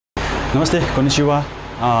नमस्ते konnichiwa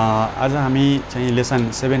आज हामी चाहिँ लेसन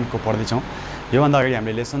 7 को पढ्दै छौं योभन्दा अगाडि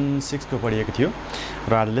हामीले लेसन 6 को पढिएको थियो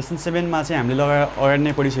र आज लेसन 7 मा चाहिँ हामीले अगाडि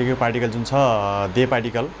नै पढिसकेको पार्टिकल जुन छ दे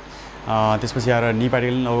पार्टिकल त्यसपछि आएर नि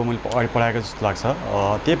पार्टिकल अब मैले अगाडि पढाएको जस्तो लाग्छ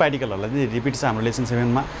त्यही पार्टिकलहरुलाई चाहिँ रिपिट छ हाम्रो लेसन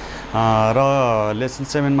 7 मा र लेसन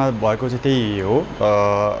 7 मा भएको चाहिँ त्यही हो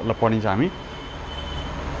ल पढिन्छ हामी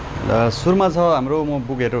सुरुमा छ हाम्रो म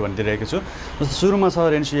बुक हेरेर भनिदिरहेको छु जस्तो सुरुमा छ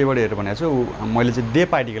रेन्सिएबाट हेरेर भनेको छु मैले चाहिँ दे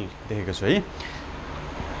पार्टिकल देखेको छु है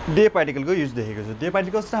दे पार्टिकलको युज देखेको छु दे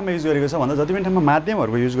पार्टिकल कस्तो ठाउँमा युज गरेको छ भन्दा जति पनि ठाउँमा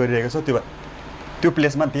माध्यमहरुको युज गरिरहेको छ त्यो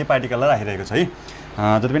प्लेसमा दे पार्टिकललाई राखिरहेको छ है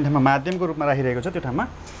जति पनि ठाउँमा माध्यमको रूपमा राखिरहेको छ त्यो ठाउँमा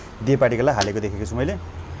दे पार्टिकललाई हालेको देखेको छु मैले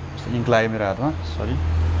इन्क लाग्यो मेरो हातमा सरी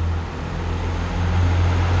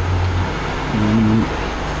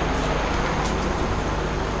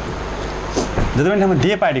जति पनि ठाउँमा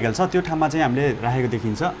दे पार्टिकल छ त्यो ठाउँमा चाहिँ हामीले राखेको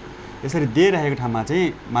देखिन्छ यसरी दे राखेको ठाउँमा चाहिँ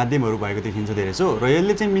माध्यमहरु भएको देखिन्छ धेरैसो र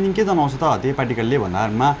यसले चाहिँ मिनिङ के जनाउँछ त दे पार्टिकलले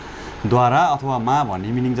भन्दामा द्वारा अथवा मा भन्ने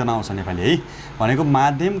मिनिङ जनाउँछ नेपाली है भनेको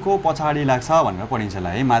माध्यमको पछाडी लाग्छ भनेर पढिन्छ ल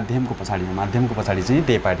है माध्यमको पछाडी चाहिँ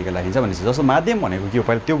दे पार्टिकल राखिन्छ भनिन्छ जस्तो माध्यम भनेको के हो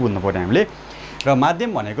पहिला त्यो बुझ्नु पर्यो हामीले र माध्यम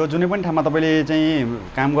भनेको जुनै पनि ठाउँमा तपाईले चाहिँ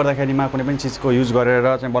काम गर्दाखेरिमा कुनै पनि चीजको युज गरेर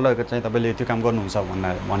चाहिँ बल्ल चाहिँ तपाईले त्यो काम गर्नुहुन्छ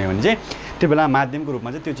भन्यो भने चाहिँ त्यो बेला माध्यमको रूपमा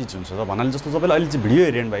चाहिँ त्यो चीज हुन्छ भन्नाले जस्तो तपाईले अहिले चाहिँ भिडियो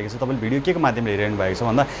हेरिरहनु भएको छ तपाईले भिडियो के को माध्यमले हेरिरहनु भएको छ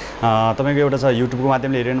भन्दा तपाईको एउटा छ युट्युबको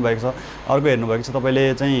माध्यमले हेरिरहनु भएको छ अर्को हेर्नु भएको छ तपाईले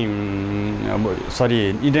चाहिँ सरी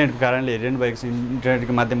इन्टरनेटको कारणले हेरिरहनु भएको छ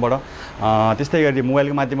इन्टरनेटको माध्यमबाट त्यस्तै गरी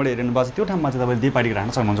मोबाइलको माध्यमबाट हेरिरहनु भएको छ त्यो ठाउँमा चाहिँ तपाईले दे पार्टिकल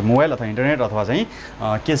राख्न सक्नुहुन्छ मोबाइल अथवा इन्टरनेट अथवा चाहिँ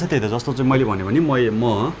के छ त्यही त जस्तो चाहिँ मैले भने म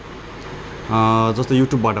जस्तो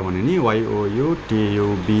युट्युबबाट भने नि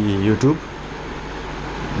YOUTUB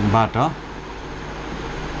युट्युबबाट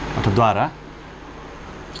अथवा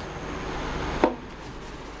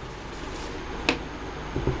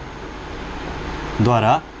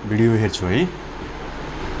द्वारा भिडियो हेर्छु है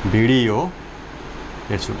भिडियो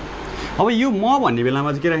हेर्छु अब यो म भन्ने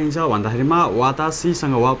बेलामा चाहिँ के राखिन्छ भन्दाखेरिमा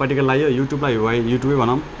वातासीसँग वा पार्टिकल लाग्यो युट्युबलाई युट्युबै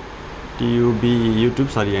भनौं TUB युट्युब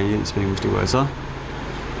सरी यहाँ स्पेलिङ मिस्टेक भएछ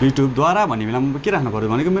युट्युबद्वारा भन्ने बेलामा के राख्नु पर्यो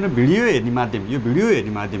भनेको मेरो भिडियो हेर्ने माध्यम यो भिडियो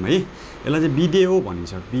हेर्ने माध्यम है यसलाई चाहिँ भिडियो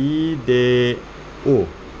भनिन्छ भिडियो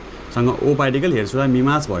सँग ओ पार्टिकल हेर्छु र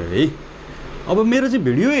मिमास भयो है अब मेरो चाहिँ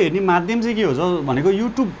भिडियो हेर्ने माध्यम चाहिँ के हो भनेको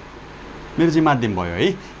युट्युब मेरो चाहिँ माध्यम भयो है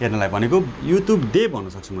हेर्नलाई भनेको युट्युब दे भन्न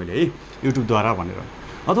सक्छु मैले है युट्युबद्वारा भनेर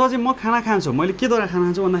अथवा चाहिँ म खाना खान्छु मैले केद्वारा खाना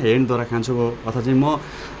खान्छु भन्दा हेन्डद्वारा खान्छु अथवा चाहिँ म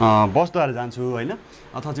बसद्वारा जान्छु हैन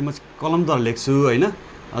अथवा चाहिँ म कलमद्वारा लेख्छु हैन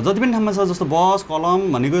जति पनि ठाउँमा छ जस्तो बस कलम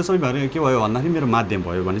भनेको सबै भएर के भयो भन्दाखेरि मेरो माध्यम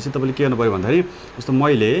भयो भनेपछि तपाईले के गर्नु पर्यो भन्दाखेरि जस्तो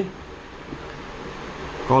मैले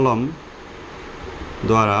कलम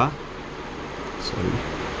द्वारा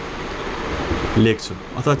लेख्छु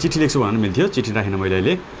अथवा चिठी लेख्छु भन्न मिल्थ्यो चिठी राखेन मैले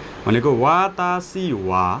अहिले भनेको वातासी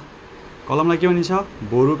वा कलमलाई के भनिन्छ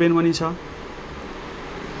बोरुपेन भनिन्छ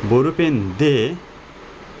बोरुपेन दे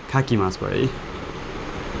खाकीमास भयो है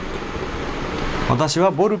वातासी वा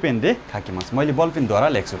बोरुपेन दे खाकीमास मैले बलपेनद्वारा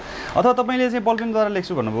लेख्छु अथवा तपाईले चाहिँ बलपेनद्वारा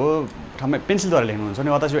लेख्छु भन्नुभयो ठाउँमा पेन्सिलद्वारा लेख्नुहुन्छ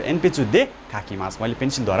भने वातासी वा एनपेचु दे खाकीमास मैले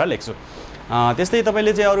पेन्सिलद्वारा लेख्छु त्यस्तै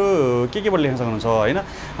तपाईले चाहिँ अरु केबाट लेख्न सक्नुहुन्छ हैन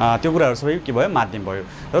त्यो कुराहरु सबै के भयो माध्यम भयो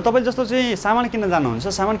र तपाईले जस्तो चाहिँ सामान किन्न जानुहुन्छ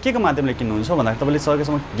सामान के को माध्यमले किन्नुहुन्छ भन्दा तपाईले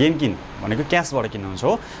सकेसम्म गेन किन भनेको क्याशबाट किन्नुहुन्छ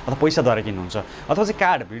हो अथवा पैसाद्वारा किन्नुहुन्छ अथवा चाहिँ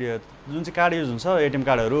कार्ड भिडियो जुन चाहिँ कार्ड युज हुन्छ एटीएम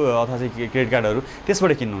कार्डहरु अथवा चाहिँ क्रेडिट कार्डहरु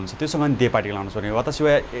त्यसबाट किन्नुहुन्छ त्यससँग नि दे पार्टिकल आउनु पर्ने वातासी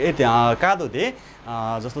वा कादो दे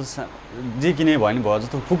जस्तो जे किने भयो नि भयो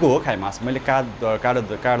जस्तो फुको हो खाइमास मैले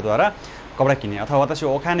कार्डद्वारा कपडा किने अथवा वातासी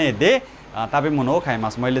ओखाने दे तापे मनो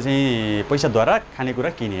खाइमास मैले चाहिँ पैसाद्वारा खानेकुरा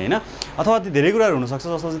किने हैन अथवा धेरै कुराहरु हुन सक्छ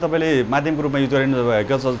जस्तो चाहिँ तपाईले माध्यमको रूपमा युज गरिरहनु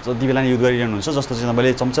भएको जति बेला युज गरिरहनुहुन्छ जस्तो चाहिँ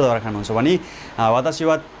तपाईले चम्चाद्वारा खानुहुन्छ भने वातासी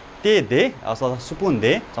वा ते दे अथवा सुपुन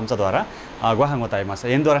दे चम्चाद्वारा ग्वाहाङो ताइमास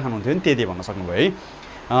हेनद्वारा खानुहुन्थ्यो नि ते दे भन्न सक्नुभयो है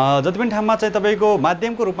जति पनि ठाउँमा चाहिँ तपाईको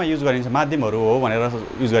माध्यमको रूपमा युज गरिन्छ माध्यमहरु हो भनेर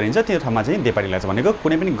युज गरिन्छ त्यो ठाउँमा चाहिँ दे पार्टिकल लाग्छ भनेको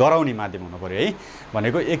कुनै पनि गराउने माध्यम हुनु पर्यो है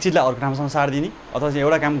भनेको एक चीजलाई अर्को ठाउँसँग सार्दिने अथवा चाहिँ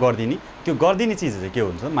एउटा काम गर्दिने त्यो गर्दिने चीज चाहिँ के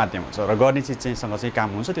हुन्छ माध्यम हुन्छ र गर्ने चीज चाहिँ सँग चाहिँ काम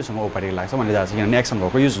हुन्छ त्योसँग ओ पार्टिकल लाग्छ भन्ने जान्छ किनभने एक्सन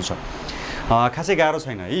भएको युज हुन्छ खासै गाह्रो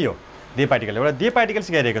छैन है यो दे पार्टिकल एउटा दे पार्टिकल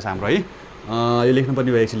सिकाइरहेको छ हाम्रो है यो लेख्नु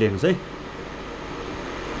पर्ने भयो एकछिन लेख्नुस् है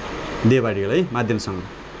दे पार्टिकल है माध्यमसँग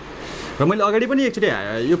र मैले अगाडि पनि एकचोटी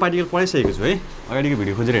यो पार्टिकल पढाइसकेको छु है अगाडिको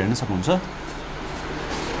भिडियो खोजेर हेर्न सक्नुहुन्छ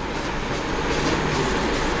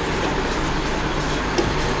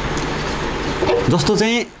जस्तो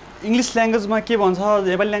चाहिँ इङ्ग्लिस ल्याङ्ग्वेजमा के भन्छ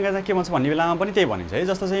नेपाली ल्याङ्ग्वेजमा के भन्छ भन्ने बेलामा पनि त्यही भनिन्छ है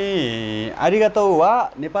जस्तो चाहिँ आरिगातो वा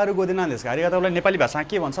नेपारू गोदे नान्देश आरिगातोलाई नेपाली भाषामा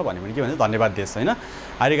के भन्छ भन्यो भने के भन्छ धन्यवाद देश होइन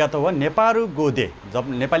आरिगातो वा नेपारू गोदे जब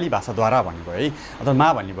नेपाली भाषाद्वारा भन्ने भयो है अथवा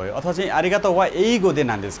मा भन्ने भयो अथवा चाहिँ आरिगातो वा एई गोदे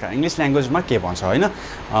नान्देशका इङ्ग्लिस ल्याङ्ग्वेजमा के भन्छ होइन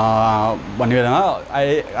भन्ने बेलामा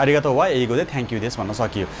आरिगातो वा एई गोदे थ्याङ्क यू देश भन्न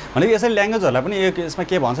सकियो भनेको यसरी ल्याङ्ग्वेजहरूलाई पनि यसमा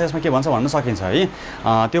के भन्छ भन्न सकिन्छ है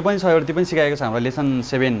त्यो पनि छ एउटा त्यो पनि सिकाएको छ हाम्रो लेसन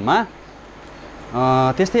 7 मा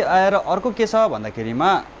त्यस्तै आएर अर्को के छ भन्दाखेरिमा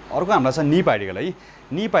अर्को हाम्रो छ नि पार्टिकल है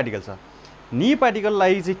नि पार्टिकल छ नि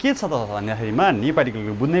पार्टिकललाई चाहिँ के छ त भन्दाखेरिमा नि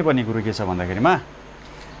पार्टिकलको बुझ्नै पर्ने कुरो के छ भन्दाखेरिमा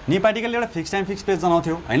नि पार्टिकलले एउटा फिक्स टाइम फिक्स प्लेस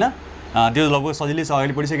जनाउँथ्यो हैन त्यो लगभग सजिलै छ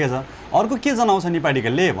अगाडि पढिसकेको छ अर्को के जनाउँछ नि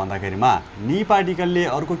पार्टिकलले भन्दाखेरिमा नि पार्टिकलले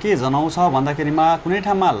अर्को के जनाउँछ भन्दाखेरिमा कुनै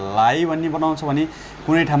ठाउँमा लाई भन्ने बनाउँछ भने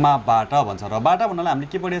कुनै ठाउँमा बाट भन्छ र बाट भन्नलाई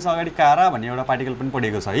हामीले के पढेको छ अगाडि कारा भन्ने एउटा पार्टिकल पनि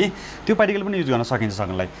पढेको छ है त्यो पार्टिकल पनि युज गर्न सकिन्छ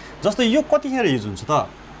सँगलाई जस्तो यो कतिखेर युज हुन्छ त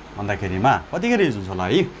भन्दाखेरिमा कतिखेर युज हुन्छ होला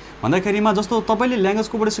है भन्दाखेरिमा जस्तो तपाईँले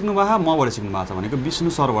ल्याङ्ग्वेजकोबाट सिक्नु भएको छ मबाट सिक्नु भएको छ भनेको विष्णु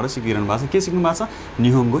सरबाट सिकिरहनु भएको छ के सिक्नु भएको छ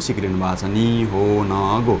निहोङ्गो सिकिरहनु भएको छ नि हो न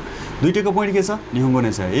गो दुईटैको पोइन्ट के छ निहोङ्गो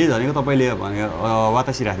नै छ है भनेको तपाईँले भनेको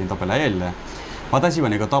वातासी राख्दिनु तपाईँलाई है अहिले वातासी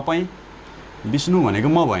भनेको तपाईँ विष्णु भनेको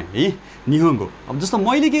म भएँ है निहोङ्गो अब जस्तो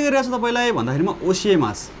मैले के गरिरहेको छु तपाईँलाई भन्दाखेरिमा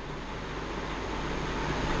ओसिएमास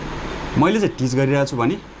मैले चाहिँ टिच गरिरहेको छु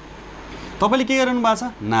भने तपाईँले के गरिरहनु भएको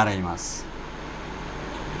छ नारायमास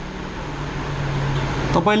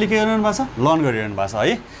तपाईँले के गरिरहनु भएको छ लर्न गरिरहनु भएको छ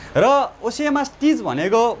है र ओसिएमास टिच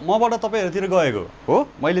भनेको मबाट तपाईँहरूतिर गएको हो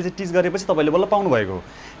मैले चाहिँ टिच गरेपछि तपाईँले बल्ल पाउनु भएको हो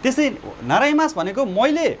त्यस्तै नारायमास भनेको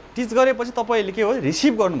मैले टिच गरेपछि तपाईँले के हो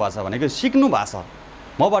रिसिभ गर्नुभएको छ भनेको सिक्नु भएको छ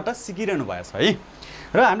मबाट सिकिरहनु भएको छ है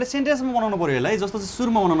र हामीले सेन्टेन्समा बनाउनु पऱ्यो यसलाई जस्तो चाहिँ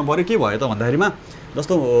सुरुमा बनाउनु पऱ्यो के भयो त भन्दाखेरिमा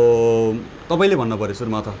जस्तो तपाईँले भन्नु पऱ्यो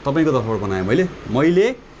सुरुमा त तपाईँको तर्फबाट बनाएँ मैले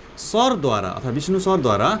सरद्वारा अथवा विष्णु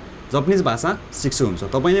सरद्वारा जापानिज भाषा सिक्छु हुन्छ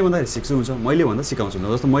तपाईँले भन्दाखेरि सिक्छु हुन्छ मैले भन्दा सिकाउँछु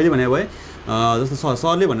हुन्छ जस्तो मैले भने भए जस्तो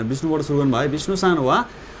सरले भनेर विष्णुबाट सुरु गर्नु भयो विष्णु सान वा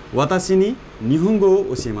वातासी नि निहोङ्गो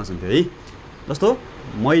ओसिएमास हुन्थ्यो है जस्तो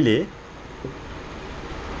मैले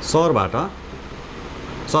सरबाट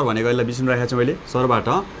सर भनेको यसलाई विष्णु राखेको छु मैले सरबाट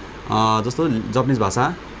जस्तो जापानिज भाषा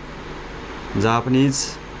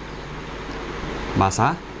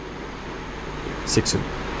सिक्छु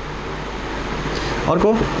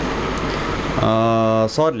अर्को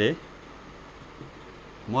सरले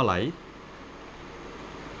मलाई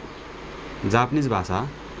जापानिज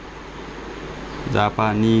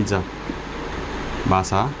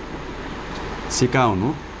भाषा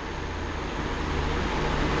सिकाउनु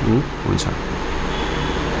हुन्छ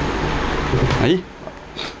है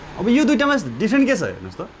अब यो दुईटामा डिफ्रेन्ट के छ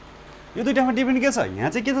हेर्नुहोस् त यो दुईटामा डिफ्रेन्ट के छ यहाँ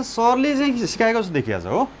चाहिँ के छ सरले चाहिँ सिकाएको जस्तो देखिएको छ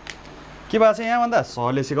हो के भएको छ यहाँ भन्दा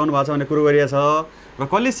सरले सिकाउनु भएको छ भन्ने कुरो गरिरहेछ र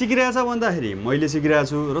कसले सिकिरहेछ भन्दाखेरि मैले सिकिरहेको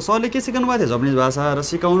छु र सरले के सिकाउनु भएको थियो जापानिज भाषा र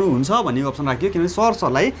सिकाउनु हुन्छ भन्ने अप्सन राखियो किनभने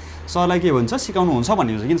सरलाई के भन्छ सिकाउनु हुन्छ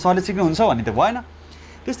भन्ने हुन्छ किन सरले सिक्नुहुन्छ भन्ने त भएन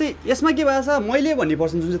त्यस्तै यसमा के भएको छ मैले भन्ने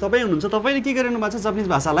पर्सन जुन चाहिँ तपाईँ हुनुहुन्छ तपाईँले के गरिरहनु भएको छ जापानिज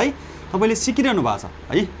भाषालाई तपाईँले सिकिरहनु भएको छ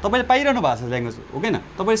है तपाईँले पाइरहनु भएको छ ल्याङ्ग्वेज हो किन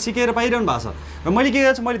तपाईँले सिकेर पाइरहनु भएको छ र मैले के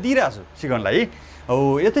गरेको छु मैले दिइरहेको छु सिकाउनलाई है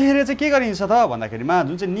हो यतिखेर चाहिँ के गरिन्छ त भन्दाखेरिमा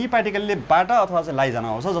जुन चाहिँ नि पार्टिकलले बाट अथवा चाहिँ लाई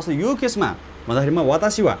जनाउँछ जस्तो यो केसमा भन्दाखेरिमा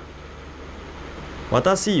वातासी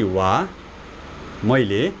वा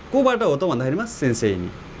मैले कोबाट हो त भन्दाखेरिमा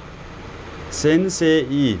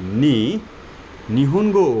सेन्सेई नि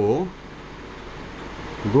निहोङ्गो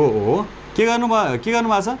गो हो के गर्नु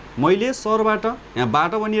भएको छ मैले सरबाट यहाँ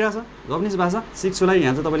बाट बनिरहेछ जापानिज भाषा सिक्छुलाई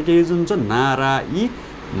यहाँ चाहिँ तपाईँले के युज हुन्छ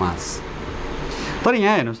नाराइमास तर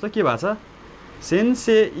यहाँ हेर्नुहोस् त के भएको छ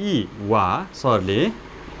सेन्सेई वा सरले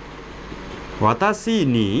वातासी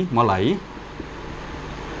नि मलाई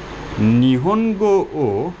निहोङ्गो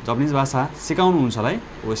जापानिज भाषा सिकाउनुहुन्छलाई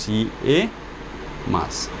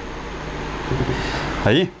ओसिएमास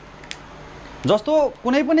है जस्तो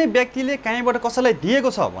कुनै पनि व्यक्तिले कहीँबाट कसैलाई दिएको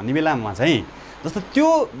छ भन्ने बेलामा चाहिँ जस्तो त्यो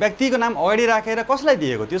व्यक्तिको नाम अगाडि राखेर कसलाई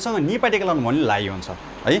दिएको त्योसँग नि पार्टिकल भन्ने लाई हुन्छ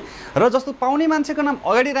है र जस्तो पाउने मान्छेको नाम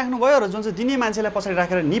अगाडि राख्नुभयो र जुन चाहिँ दिने मान्छेलाई पछाडि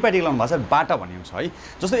राखेर नि पार्टिकल भाषा बाट भन्ने हुन्छ है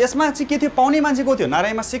जस्तो यसमा चाहिँ के थियो पाउने मान्छे को थियो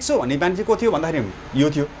नारायणमा सिक्छु भन्ने मान्छे को थियो भन्दाखेरि यो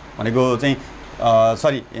थियो भनेको चाहिँ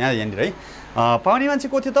सरी यहाँनिर है पाउने मान्छे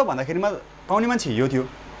को थियो त भन्दाखेरिमा पाउने मान्छे यो थियो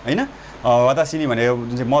हैन वातासिनी भनेको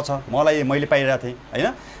जुन चाहिँ म छ मलाई मैले पाइरहेको थिएँ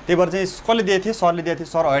हैन त्यही भएर चाहिँ कसले दिएको थियो सरले दिएको थियो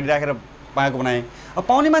सर अगाडि राखेर पाएको बनाएँ अब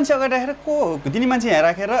पाउने मान्छे अगाडि राखेर को दिने मान्छे यहाँ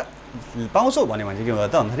राखेर पाउँछौ भन्ने मान्छे के भयो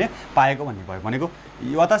त भन्दाखेरि पाएको भन्ने भयो भनेको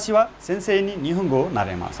वातासिवा सेन्सेई नि निहोङ्गो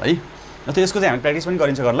नारायमास है जस्तो यसको चाहिँ हामी प्र्याक्टिस पनि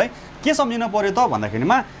गरिन्छ गर्नलाई के सम्झिनु पर्यो त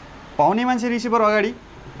भन्दाखेरिमा पाउने मान्छे रिसिभर अगाडि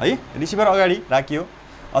है रिसिभर अगाडि राखियो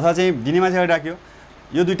अथवा चाहिँ दिने मान्छे अगाडि राख्यो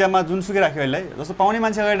यो दुईटामा जुनसुकै राख्यो यसलाई जस्तो पाउने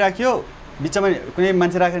मान्छे अगाडि राख्यो बिचमा कुनै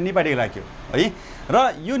मान्छे राखेर नि पार्टिकल राख्यो है र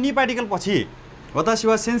यो नि पार्टिकल पछि वतासी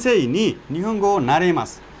वा सेन्सेई नि निहोंगो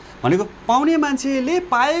नारेमास भनेको पाउने मान्छेले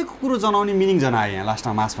पाएको कुरो जनाउने मिनिङ जनाए यहाँ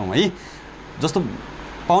लास्टमा मास फर्म है जस्तो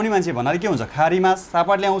पाउने मान्छे भन्नाले के हुन्छ खारीमास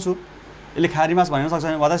सापट ल्याउँछु यसले खारीमास भन्न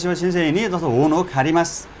सक्छ वतासी वा सेन्सेई नि जस्तो हो न खारीमास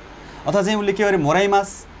अथवा चाहिँ उसले के गरे मोराइमास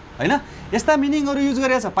हैन यस्ता मिनिङहरु युज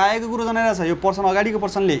गरिरहेछ पाएको कुरो जनाइरहेछ यो पर्सन अगाडिको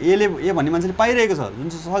पर्सनले ए भन्ने मान्छेले पाइरहेको छ जुन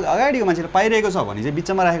चाहिँ अगाडिको मान्छेले पाइरहेको छ भने चाहिँ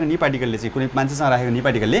बिचमा राखेको नि पार्टिकलले चाहिँ कुनै मान्छेसँग राखेको नि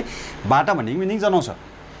पार्टिकलले बाटा भन्ने मिनिङ जनाउँछ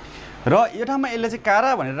र यो ठाउँमा यसले चाहिँ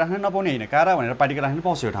कारा भनेर राख्न नपाउने हैन कारा भनेर पार्टिकल राख्न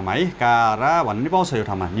पाउँछ यो ठाउँमा है कारा भन्ने पाउँछ यो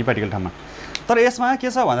ठाउँमा नि पार्टिकल ठाउँमा तर यसमा के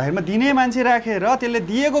छ भन्दाखेरिमा दिने मान्छे राखेर त्यसले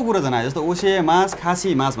दिएको कुरो जनाए जस्तो ओसे मास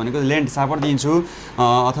खासी मास भनेको ल्यान्ड सापट दिन्छु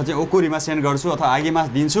अथवा चाहिँ ओकुरीमा सेन्ड गर्छु अथवा आगे मास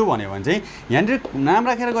दिन्छु भन्यो भने चाहिँ यहाँनिर नाम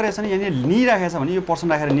राखेर गरेछ भने यहाँनिर नि राखेछ भने यो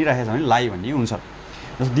पर्सन राखेर नि राखेछ भने लाई भन्ने हुन्छ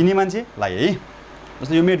जस्तो दिने मान्छे लाई है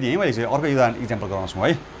जस्तो यो मेरो दिएँ मैले चाहिँ अर्को उदाहरण इक्जाम्पल गराउँछु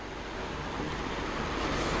है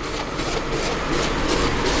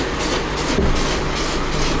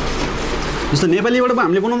जस्तो नेपालीबाट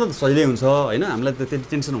हामीले बनाउँदा त सजिलै हुन्छ हैन हामीलाई त त्यति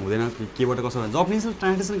टेन्सन हुँदैन केबाट कसो जापानिज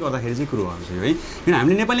ट्रान्सलेसन गर्दाखेरि चाहिँ कुरोहरु चाहिँ है किन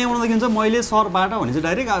हामीले नेपालीमा बनाउँदा के हुन्छ मैले सरबाट भने चाहिँ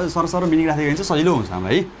डाइरेक्ट सर मिनिङ राखेको हुन्छ सजिलो हुन्छ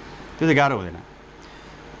हामीलाई है त्यो चाहिँ गाह्रो हुँदैन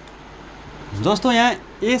जस्तो यहाँ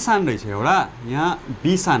ए सान रहेछ एउटा यहाँ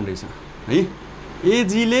बी सान रहेछ है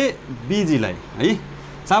एजीले बीजीलाई है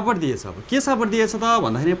सापट दिएछ अब के सापट दिएछ त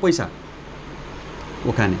भन्दाखेरि पैसा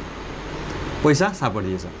उखाने पैसा सापट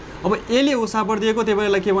दिएछ अब एले उ सापट दिएको त्यही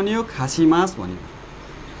भएर के भन्यो खासी मास भन्यो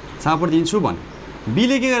सापट दिन्छु भन्यो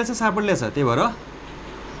बीले के गरेछ सापट ल्याछ त्यही भएर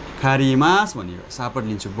खारी मास भन्यो सापट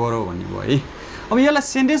लिन्छु बरो भन्ने भयो है अब यसलाई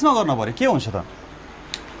सेन्टेन्समा गर्न पर्यो के हुन्छ त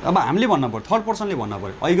अब हामीले भन्न पर्यो थर्ड पर्सनले भन्न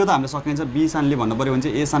पर्यो अहिलेको त हामीले सकिन्छ बी सानले भन्न पर्यो भने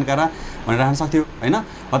चाहिँ ए सान कारा भनेर राख्न सक्थ्यो हैन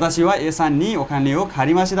वतासी वा ए सान नि ओखाने हो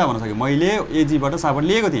खारी मासिदा भन्न सक्यो मैले एजीबाट सापट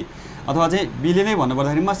लिएको थिएँ अथवा चाहिँ बीले नै भन्नु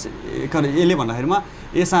पर्दाखेरिमा एले भन्दाखेरिमा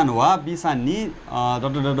ए सान वा बी सान नि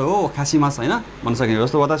डड हो खासी मास हैन भन्न सकिन्छ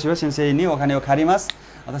जस्तो वतासी वा सेन्सेई नि ओखाने हो खारी मास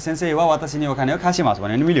अथवा सेन्सेई वा वतासी नि ओखाने हो खासी मास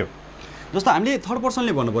भन्यो भने मिल्यो जस्तो हामीले थर्ड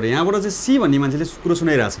पर्सनले भन्नु पर्यो यहाँबाट चाहिँ सी भन्ने मान्छेले कुरो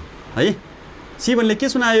सुनाइरहेछ है सी भन्ने के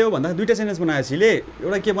सुनायो भन्दा दुईटा सेन्टेन्स बनायो सीले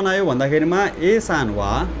एउटा के बनायो भन्दाखेरिमा ए सान वा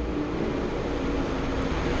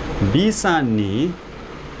बी सान नि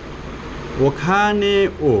ओखाने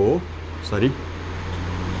ओ सरी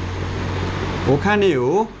ओखाने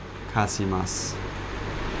हो खासी मास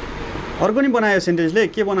अर्को नि बनायो सेन्टेन्सले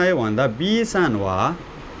के बनायो भन्दा बी सान वा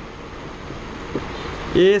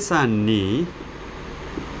ए सान नि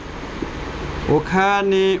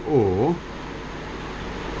ओखाने ओ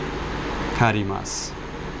खारी मास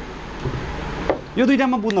यो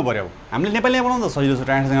दुईटामा बुझ्नु पर्यो हामीले नेपालीमा बनाउँदा सजिलो छ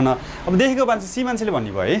ट्रान्सलेसन गर्न अब देखेको मान्छे सी मान्छेले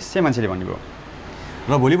भन्ने भयो है से मान्छेले भन्ने भयो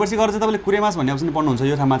र भोलि पर्सि गरेर चाहिँ तपाईँले कुरेमास भन्ने अप्सन पढ्नुहुन्छ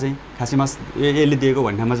यो ठाउँमा चाहिँ खासी मास एले दिएको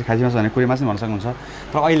भन्ने ठाउँमा चाहिँ खासी मास भने कुरेमास नि भन्न सक्नुहुन्छ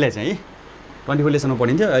तर अहिले चाहिँ 24 लेसनमा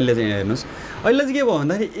पढिन्थ्यो अहिले चाहिँ हेर्नुहोस् अहिले चाहिँ के भयो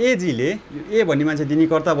भन्दाखेरि एजीले ए भन्ने मान्छे दिने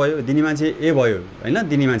कर्ता भयो दिने मान्छे ए भयो हैन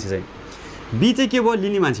दिने मान्छे चाहिँ बी चाहिँ के भयो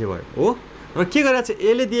लिने मान्छे भयो हो र के गरेर चाहिँ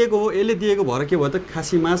एले दिएको हो एले दिएको भएर के भयो त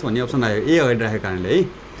खासी मास भन्ने अप्सन आयो ए अगाडि राखेको कारणले है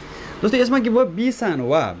जस्तो यसमा के भयो बी सान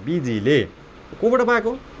वा बीजीले कोबाट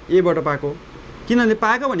पाएको एबाट पाएको किनभने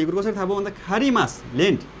पाएको भन्ने कुरो कसरी थाहा भयो भन्दा खारी मास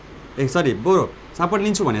लेन्ड सरी बोरो सापट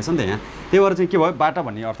लिन्छु भनेको छ नि त यहाँ त्यही भएर चाहिँ के भयो बाटा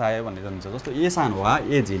भन्ने अर्थ आयो भन्ने जान्छ जस्तो ए सान वा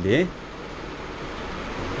एजीले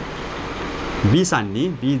बी सान नि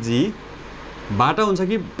बीजी बाटा हुन्छ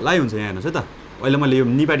कि लाई हुन्छ यहाँ हेर्नुहोस् है त अहिले मैले यो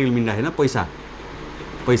नि पार्टिकल मिन राखेन पैसा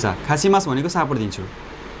पैसा खासी मास भनेको सापट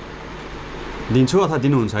दिन्छु अथवा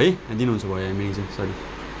दिनुहुन्छ है दिनुहुन्छ भयो यहाँ मिनिङ चाहिँ सरी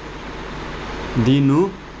दिनु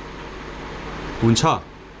हुन्छ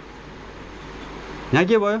यहाँ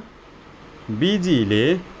के भयो बीजीले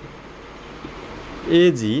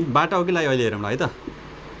एजी बाटा हो कि लाई अहिले हेरौँला है त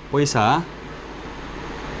पैसा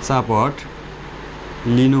सापट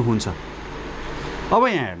लिनुहुन्छ अब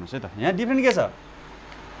यहाँ हेर्नुहोस् है त यहाँ डिफ्रेन्ट के छ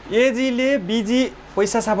एजीले बीजी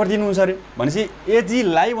पैसा सापट दिनुहुन्छ अरे भनेपछि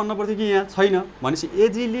एजीलाई भन्नु पर्थ्यो कि यहाँ छैन भनेपछि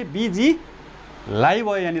एजीले बीजीलाई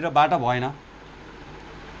भयो यहाँनिर बाटा भएन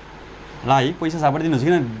लाई पैसा सापट दिनुहुन्छ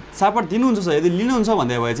किन सापट दिनुहुन्छ यदि लिनुहुन्छ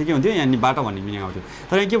भन्दै भए चाहिँ के हुन्थ्यो यहाँ नि बाटा भन्ने मिनिङ आउँथ्यो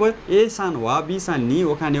तर यहाँ के भयो ए सान वा बी सान नि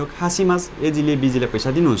ओखाने हो खासी मास एजीले बीजीलाई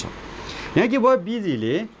पैसा दिनुहुन्छ यहाँ के भयो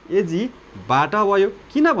बीजीले एजी बाटा भयो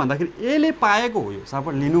किन भन्दाखेरि एले पाएको हो यो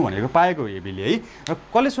सापट लिनु भनेको पाएको हो यो बीले है र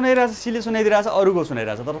कसले सुनाइरहेछ सीले सुनाइदिरहेछ अरूको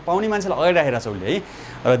सुनाइरहेछ तर पाउने मान्छेलाई अगाडि राखिरहेछ उसले है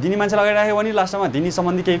र दिने मान्छेलाई अगाडि राख्यो भने लास्टमा दिने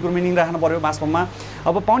सम्बन्धी केही कुरो मिनिङ राख्नु पर्यो मास फर्ममा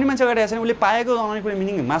अब पाउने मान्छे अगाडि राखेछ भने उसले पाएको जनाउने कुरो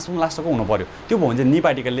मिनिङ मास फर्म लास्टको हुनु पर्यो त्यो भयो भने चाहिँ नि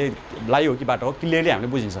पार्टिकलले लाई हो कि बाटो हो क्लियरली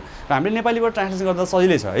हामीले बुझिन्छ र हामीले नेपालीबाट ट्रान्सलेसन गर्दा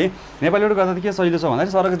सजिलै छ है नेपालीबाट गर्दा के सजिलो छ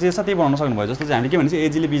भन्दाखेरि सरको जे छ त्यही बनाउन सक्नुभयो जस्तो चाहिँ हामीले के भन्छ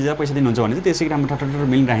एजीले बीजीलाई पैसा दिनुहुन्छ भने चाहिँ त्यसै राम्रो ठट्ट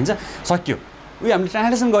मिनिङ राखिन्छ सक्यो उयो हामीले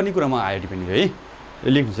ट्रान्सलेसन गर्ने कुरामा आयो डिपेन्ड है यो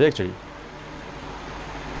लेख्नु छ एक्चुअली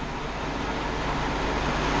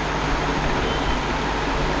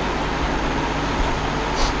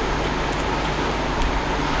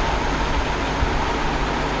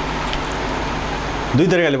दुई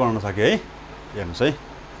तरिकाले बनाउन सक्यो है हेर्नुस् है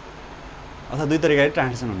अथवा दुई तरिकाले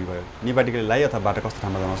ट्रान्सलेसन हुने भयो नि पार्टिकल लाई अथवा बाटा कस्तो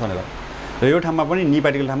ठाउँमा बनाउँछ भनेर र यो ठाउँमा पनि नि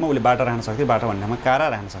पार्टिकल ठाउँमा उले बाटा राख्न सक्थ्यो बाटा भन्ने ठाउँमा कारा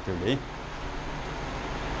राख्न सक्थ्यो उले है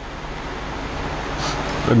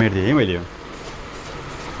मेट्दिएँ है मैले यो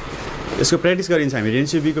यसको प्र्याक्टिस गरिन्छ हामी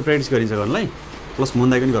एनसिबीको प्र्याक्टिस गरिन्छ गर्नलाई प्लस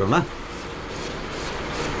मुन्दाइ पनि गरौँ ल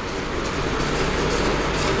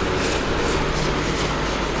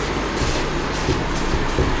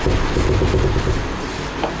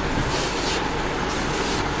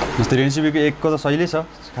जस्तै एनसिबीको एकको त सहिलै छ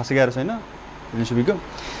खासै गाह्रो छैन एनसिबीको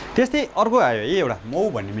त्यस्तै अर्को आयो है एउटा मौ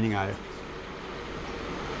भन्ने मिनिङ आयो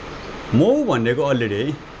मौ भनेको अलरेडी है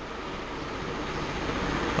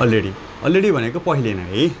अलरेडी भनेको पहिले नै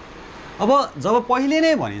है अब जब पहिले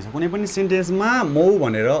नै भनिन्छ कुनै पनि सेन्टेन्समा मौ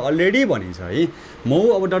भनेर अलरेडी भनिन्छ है मौ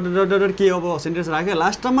अब डट डट डट के अब सेन्टेन्स राख्यो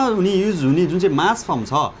लास्टमा हुने युज हुने जुन चाहिँ मास फर्म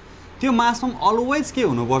छ त्यो मास फर्म अलवेज के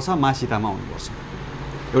हुनुपर्छ मासितामा हुनुपर्छ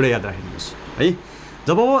एउटा याद राखिदिनुहोस् है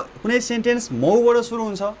जब कुनै सेन्टेन्स मौबाट सुरु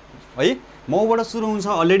हुन्छ है मौबाट सुरु हुन्छ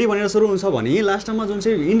अलरेडी भनेर सुरु हुन्छ भने लास्टमा जुन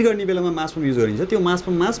चाहिँ इन्ड गर्ने बेलामा मास फर्म युज गरिन्छ त्यो मास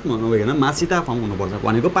नभइकन मासिता फर्म हुनुपर्छ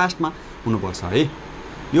भनेको पास्टमा हुनुपर्छ है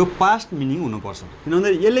यो पास्ट मिनिङ हुनुपर्छ किनभने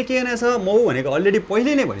यसले के भनेछ मौ भनेको अलरेडी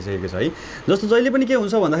पहिले नै भनिसकेको छ है जस्तो जहिले पनि के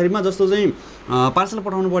हुन्छ भन्दाखेरिमा जस्तो चाहिँ पार्सल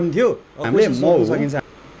पठाउनु पर्ने थियो हामीले मौ सकिन्छ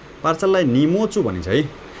पार्सललाई निमोचु भनिन्छ है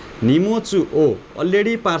निमोचु ओ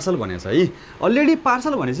अलरेडी पार्सल भनेछ है अलरेडी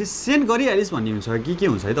पार्सल भनेपछि सेन्ड गरिहालिस् भन्ने हुन्छ कि के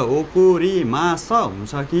हुन्छ है त ओकुरिमास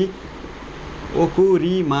हुन्छ कि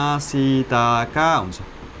ओकुरिमासिताका हुन्छ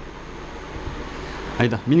है त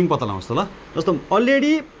मिनिङ पत्ता लगाउनुहोस् त ल जस्तो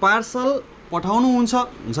अलरेडी पार्सल पठाउनु हुन्छ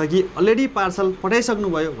कि अलरेडी पार्सल पठाइसक्नु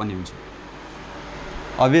भयो भन्ने हुन्छ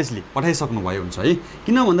अभियसली पठाइसक्नु भयो हुन्छ है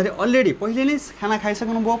किन भन्दाखेरि अलरेडी पहिले नै खाना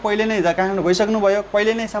खाइसक्नु भयो पहिले नै काठमाडौँ गइसक्नु भयो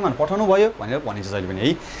पहिले नै सामान पठाउनु भयो भनेर भनिन्छ जहिले पनि है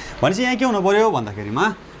भनेपछि यहाँ के हुनु पर्यो भन्दाखेरिमा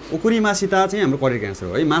ओकुरिमासिता चाहिँ हाम्रो करेक्ट एन्सर हो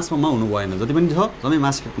है मासमा हुनु भएन जति पनि छ जम्मै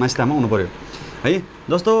मासितामा हुनु पर्यो है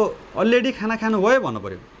जस्तो अलरेडी खाना खानु भयो भन्नु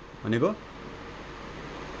पर्यो भनेको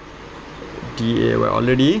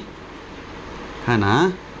अलरेडी खाना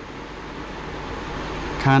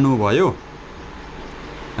खानुभयो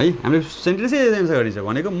है हामीले सेन्टेन्सै एन्सर गरिन्छ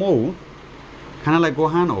भनेको मौ खानालाई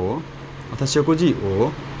गोहान हो अथवा सेकुजी हो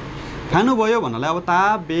खानुभयो भन्नलाई अब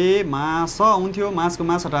ताबे मास हुन्थ्यो मासको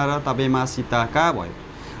मास हटाएर ताबे मासिताका भयो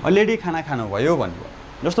अलरेडी खाना खानुभयो भन्नुभयो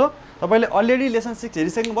जस्तो तपाईँले अलरेडी लेसन 6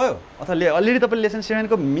 हेरिसक्नुभयो अथवा अलरेडी तपाईँले लेसन 7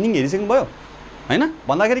 को मिनिङ हेरिसक्नुभयो हैन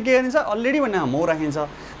भन्दाखेरि के गरिन्छ अलरेडी भन्ने मौ राखिन्छ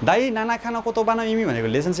दाई नाना खाना कोतोबाना मिमी भनेको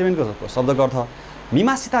लेसन 7 को शब्दको अर्थ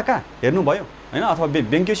मिमासिताका हेर्नुभयो हैन अथवा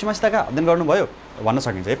बेङ्क्युसिमासिताका अध्ययन गर्नुभयो भन्न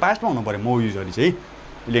सकिन्छ है पास्टमा हुनु पर्यो मौ युज गरी चाहिँ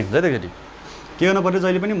लेख्नु है त केटी के गर्नु पर्यो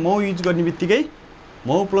जहिले पनि मौ युज गर्ने बित्तिकै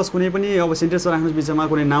मौ प्लस कुनै पनि अब सेन्टेन्स राख्नुहोस् बिचमा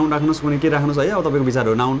कुनै नाउन राख्नुहोस् कुनै के राख्नुहोस् है अब तपाईँको विचार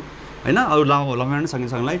हो नाउन हैन अरू लगाउन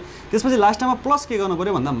सकिन्छ सँगलाई त्यसपछि लास्टमा प्लस के गर्नु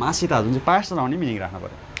पर्यो भन्दा मासिता जुन चाहिँ पास्ट रहने मिनिङ राख्नु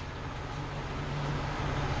पर्यो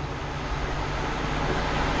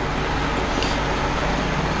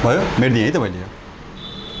भयो मेट्दिएँ है त मैले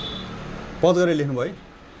पज गरेर लेख्नु भयो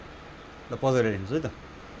ल पज गरेर लेख्नुहोस् है त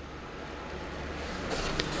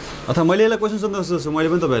अथवा मैले यसलाई क्वेसन सोध्न जस्तो मैले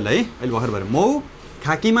पनि तपाईँहरूलाई है अहिले भर्खर भएर मौ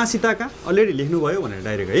खाकीमा सीताका अलरेडी लेख्नुभयो भनेर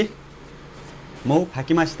डाइरेक्ट है मौ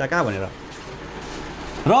खाकीमा सीताका भनेर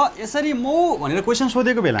र यसरी मौ भनेर क्वेसन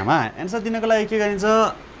सोधेको बेलामा एन्सर दिनको लागि के गरिन्छ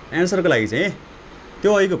एन्सरको लागि चाहिँ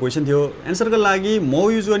त्यो अहिलेको क्वेसन थियो एन्सरको लागि मौ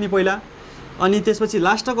युज गर्ने पहिला अनि त्यसपछि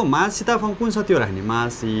लास्टको मासिता फर्म कुन छ त्यो राख्ने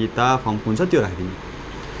मासिता फर्म कुन छ त्यो राख्दिने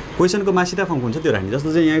क्वेसनको मासिता फर्म कुन छ त्यो राख्ने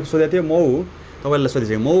जस्तो चाहिँ यहाँ सोधेको थियो मौ तपाईलाई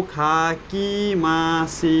सोधिसकेँ मौ खाकीमा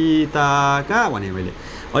सीताका भने मैले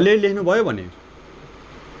अलरेडी लेख्नु भयो भने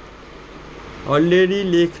अलरेडी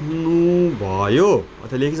लेख्नु भयो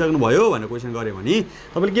अथवा लेखिसक्नु भयो भनेर क्वेसन गर्यो भने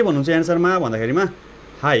तपाईले के भन्नुहुन्छ एन्सरमा भन्दाखेरिमा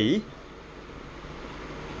हाई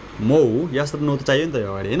मौ यस त नो त चाहियो नि त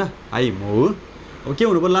अगाडि हैन हाई मौ अब के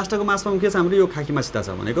हुनु पर्यो लास्टको मासमा के छ हाम्रो यो खाकीमा सीता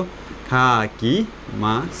छ भनेको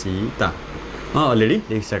खाकीमा सीता अलरेडी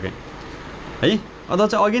लेखिसकेँ है अथवा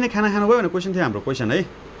चाहिँ अघि नै खाना खानुभयो भने क्वेसन थियो हाम्रो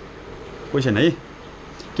क्वेसन है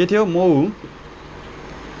के थियो मौ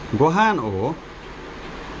गोहान हो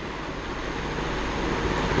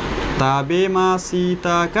ताबेमा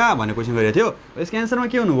सीताका भन्ने क्वेसन गरेको थियो यसको एन्सरमा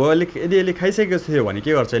के हुनुभयो यदि यसले खाइसकेको थियो भने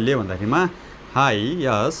के गर्छ यसले भन्दाखेरिमा हाई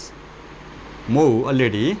यस मौ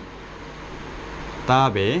अलरेडी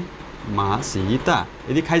ताबेमा सीता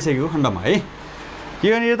यदि खाइसकेको खण्डमा है के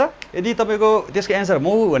गर्ने त यदि तपाईको त्यसको एन्सर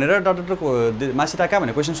मौ भनेर डटको मासिताका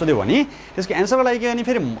भन्ने क्वेसन सोध्यो भने त्यसको एन्सरको लागि के गर्ने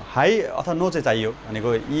फेरि हाई अथवा नो चाहिँ चाहियो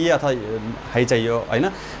भनेको इ अथवा हाई चाहियो हैन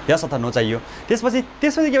यस अथवा नो चाहियो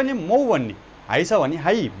त्यसपछि के भने मौ भन्ने हाई छ भने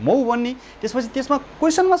हाई मौ भन्ने त्यसपछि त्यसमा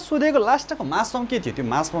क्वेसनमा सोधेको लास्टको मास फर्म के थियो त्यो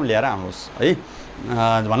मास फर्म ल्याएर आउनुहोस् है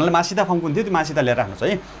भन्नाले मासिदा फर्म कुन थियो त्यो मासिदा ल्याएर आउनुहोस्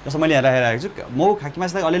है जस्तो मैले यहाँ राखेको छु मौ खाकी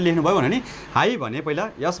मासिदा अलरेडी लेख्नुभयो भने नि हाई भने पहिला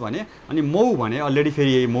यस भने अनि मौ भने अलरेडी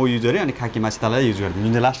फेरि मौ युज गरेँ अनि खाकी मासिदालाई युज गरिदिनु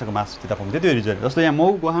जुन चाहिँ लास्टको मासिदा फर्म थियो त्यो युज गरेँ जस्तो यहाँ मौ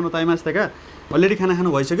गहानो ताई मासिदाका अलरेडी खाना खानु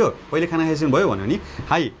भइसक्यो पहिले खाना खाइसक्नु भयो भन्यो भने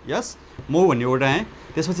हाई यस मौ भन्ने एउटा आएँ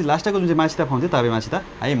त्यसपछि लास्टको जुन चाहिँ मासिदा फर्म थियो ताबे मासिदा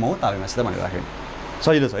हाई मौ ताबे मासिदा भनेर राखेँ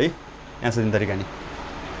सजिलो छ है एन्सर दिने तरिका नि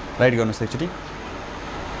राइट गर्नुहोस् एकचोटि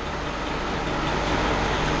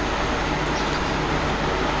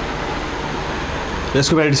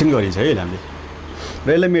यसको भ्यालिडेसन गरिन्छ है हामीले र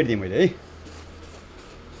यसलाई मेटिदिएँ मैले है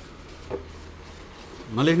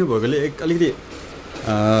नलेख्नु भएकोले अलिकति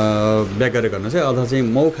ब्याक गरेर गर्नुहोस् है अथवा चाहिँ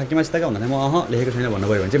मौ खाकीमा सिताका भन्दा म लेखेको छैन भन्नु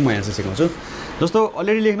पऱ्यो भने चाहिँ म एन्सर सिकाउँछु जस्तो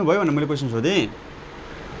अलरेडी लेख्नुभयो भने मैले क्वेसन सोधेँ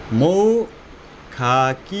मौ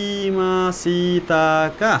खाकीमा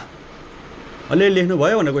सीताका अलरेडी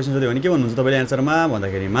लेख्नुभयो भनेर क्वेसन सोध्यो भने के भन्नुहुन्छ तपाईँले एन्सरमा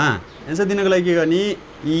भन्दाखेरिमा एन्सर दिनको लागि के गर्ने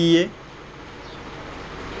इए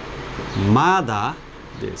मादा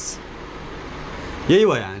देश यही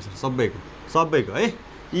भयो एन्सर सबैको है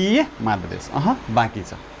इए मादा देश बाँकी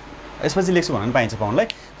छ यसपछि लेख्छु भन्नु पाइन्छ पाउनलाई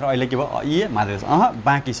तर अहिले के भयो इए मादा देश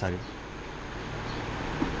बाँकी छ अरे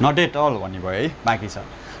नट एट अल भन्ने भयो है बाँकी छ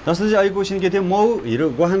जस्तो चाहिँ अहिले क्वेसन के थियो मौ हिरो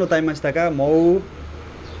गोहान ओ ताइमास्ताका मौ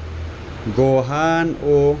गोहान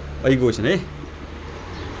ओ अहिले क्वेसन है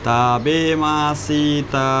ताबेमा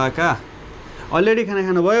सीताका अलरेडी खाना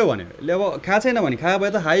खानुभयो भन्यो ले अब खा छैन भने खा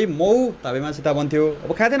भयो त हाई मौ ताबेमा सीता भन्थ्यो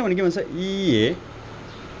अब खाँदैन भने के भन्छ इए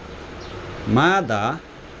मादा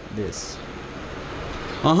देश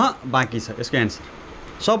बाँकी छ यसको एन्सर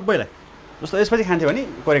सबैलाई जस्तो यसपछि खान्थ्यो भने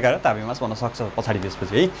कोरेका र ताबेमास भन्न सक्छ पछाडि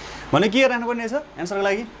त्यसपछि है भने के राख्नुपर्ने छ एन्सरको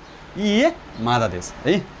लागि इए मादा देश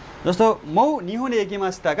है जस्तो मौ निहोने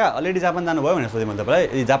एकिमासिताका अलरेडी जापान जानुभयो भनेर सोधेँ मैले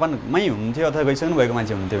तपाईँलाई जापानमै हुनुहुन्थ्यो अथवा गइसक्नु भएको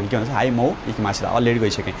मान्छे हुनुहुन्थ्यो भने के भन्छ हाई मौ एकिमासिता अलरेडी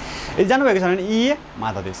गइसकेँ यदि जानुभएको छ भने इए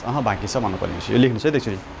मादा देश बाँकी छ भन्नुपर्ने यो लेख्नुहोस् है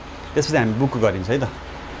त्यसरी त्यसपछि हामी बुक गरिन्छ है त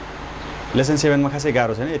लेसन 7 मा खासै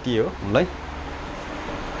गाह्रो छैन यति हो मलाई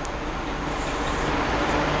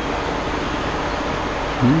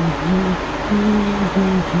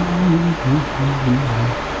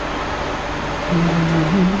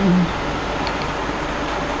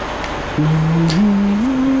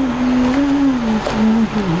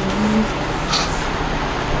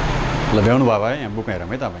ल भ्याउनु भयो है यहाँ बुक हेरौँ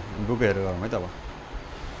है तपाईँ बुक हेरेर गरौँ है त अब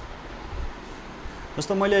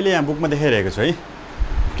जस्तो मैले अहिले यहाँ बुकमा देखाइरहेको छु है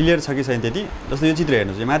क्लियर छ कि छैन त्यति जस्तो यो चित्र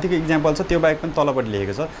हेर्नुहोस् माथिको इक्जाम्पल छ त्यो बाहेक पनि तलपट्टि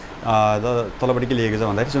लेखेको छ तलपट्टि के लेखेको छ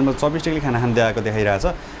भन्दाखेरि सुनमा 24 डिग्री खाना खान दिएको देखाइरहेको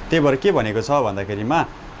छ त्यही भएर के भनेको छ भन्दाखेरिमा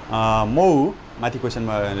मौ माथि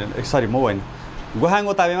क्वेसनमा सरी मौ होइन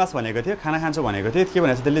गोहाङो ताबेमास भनेको थियो खाना खान्छु भनेको थियो के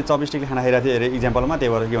भनेको छ त्यसले 24 डिग्री खाना खाइरहेको थियो अरे इक्जाम्पलमा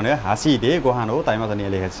त्यही भएर के भनेको हासिदे गोहान हो ताबेमास भन्ने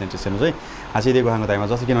यहाँ लेखेको छ सेन्टेन्स हेर्नुहोस् है हासिदे गोहाङो ताबेमास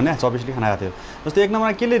जस्तो किनभने 24 डिग्री खाना खाएको थियो जस्तो एक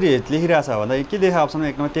नम्बरमा केले लेखिरहेको छ भन्दा के देखा अप्सनमा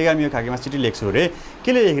एक नम्बर तेगामियो खाकीमा चिठी लेख्छु अरे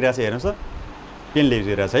केले लेखिरहेको छ हेर्नुहोस् त पेन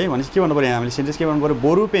लेखिरहेको छ है भनेपछि के भन्नु पऱ्यो हामीले सेन्टेन्स के भन्नु पऱ्यो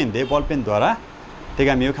बोरु पेन दे बल पेनद्वारा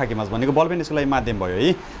तेगामियो खाकीमास भनेको बल पेन यसको लागि माध्यम भयो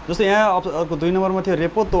है जस्तो यहाँ अर्को 2 नम्बरमा थियो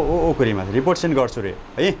रेपोतो ओ ओकोरीमा रिपोर्ट सेन्ड गर्छु रे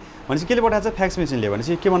है भनेपछि केले पठाएको छ फ्याक्स मेसिनले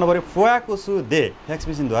भनेपछि के भन्नु पऱ्यो फुवाको सु दे फ्याक्स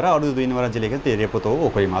मेसिनद्वारा अरू 2 नम्बरमा जे लेखेको छ त्यो रेपोतो ओ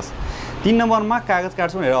ओकोरीमास 3 नम्बरमा कागज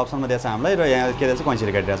काट्छु भनेर अप्सनमा दिएको छ हामीलाई र यहाँ के दिएको छ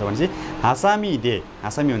कैँचीले काटिरहेको छ भनेपछि हासामी दे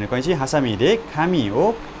हासामी हुने कैँची हासामी दे खामी हो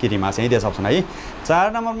किरिमास यही दिएको छ अप्सन है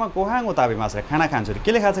 4 नम्बरमा गोहाङ ओ ताबेमास रे खाना खान्छु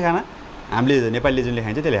के लेखाएको छ खाना हामीले नेपालीले जुन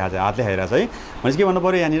लेखाइन्छ त्यसले हातले खाइरहेको छ है भनेपछि के भन्नु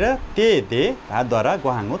पऱ्यो यहाँनिर ते दे हातद्वारा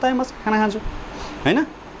गोहाङ हो ताबेमास खाना खान्छु हैन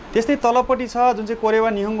त्यस्तै तलपट्टि छ जुन चाहिँ कोरेवा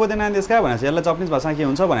निहोङ्गो दे नान देशका भनेको छ यसलाई जापानिज भाषामा के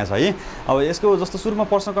हुन्छ भनेको छ है अब यसको जस्तो सुरुमा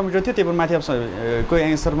पर्सनल कम्प्युटर थियो त्यही माथि को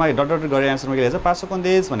एन्सरमा डट डट गरेर एन्सरमा के लेखेको छ पासो कोन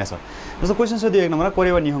देश भनेको छ जस्तो क्वेसन सोधियो एक नम्बरमा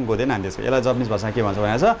कोरेवा निहोङ्गो दे नान देशका यसलाई जापानिज भाषामा के भन्छ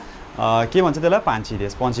भनेको छ के भन्छ त्यसलाई पान्छी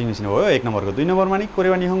देश पञ्चिङ मेसिन हो एक नम्बरको 2 नम्बरमा नि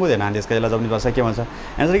कोरेवा निहोङ्गो दे नान देशका यसलाई जापानिज भाषामा के भन्छ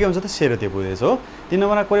एन्सर के हुन्छ त सेरोतेपु देश हो 3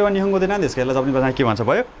 नम्बरमा कोरेवा निहोङ्गो दे नान देशका यसलाई जापानिज भाषामा के भन्छ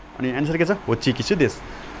भयो अनि एन्सर के छ होचिकिसु देश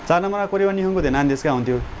 4 नम्बरमा कोरेवा निहोङ्गो दे नान देशका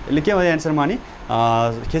हुन्थ्यो यसले के भयो एन्सरमा अनि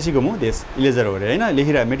खेसीगोमु देश इलेजर हो अरे हैन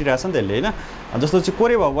लेखिरहेको मेटिरहेको छ नि त्यसले हैन जस्तो चाहिँ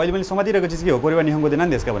कोरेवा अहिले मैले समातिरहेको चिज के हो कोरेवा निहोङ्गो दे नान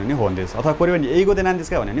देशका भने नि होन देश अथवा कोरेवा एगो दे नान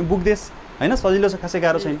देशका भने नि बुक देश हैन सजिलो छ खासै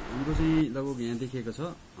गाह्रो छैन हाम्रो चाहिँ लगभग यहाँ देखिएको छ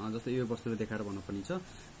जस्तो यो वस्तुले देखाएर भन्नुपर्ने छ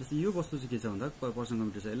जस्तो यो वस्तु चाहिँ के छ भन्दा पर्सन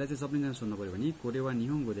कम्प्युटर छ यसलाई चाहिँ सबैजना सोध्नु पर्यो भने कोरेवा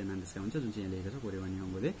निहोङ्गो दे नान देशका हुन्छ जुन चाहिँ यहाँ लेखेको छ कोरेवा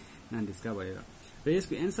निहोङ्गो दे नान देशका भनेर र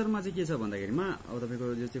यसको एन्सरमा चाहिँ के छ भन्दाखेरिमा अब तपाईँको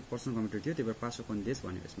जो चाहिँ पर्सनल कम्प्युटर थियो त्यही भएर पासोकोन देश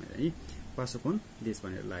भन्यो यसमा है पासोकोन देश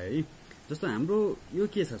भनेर लाग्यो है जस्तो हाम्रो यो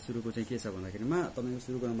के छ सुरुको चाहिँ के छ भन्दाखेरिमा तपाईँको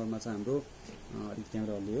सुरुको नम्बरमा चाहिँ हाम्रो अलिक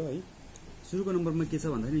क्यामेरा हल्लियो है सुरुको नम्बरमा के छ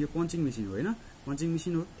भन्दाखेरि यो पञ्चिङ मेसिन हो हैन पञ्चिङ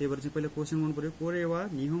मेसिन हो त्यही भएर चाहिँ पहिला क्वेशन गर्नु पर्यो कोरे वा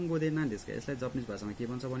निहोङ्गो दे नान देशका यसलाई जापानिज भाषामा के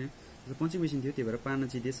भन्छ भन्यो पञ्चिङ मेसिन थियो त्यही भएर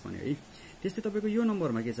पानची देश भन्यो है त्यस्तै तपाईको यो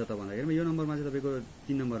नम्बरमा के छ त भन्दाखेरि यो नम्बरमा चाहिँ तपाईको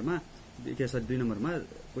 3 नम्बरमा के छ 2 नम्बरमा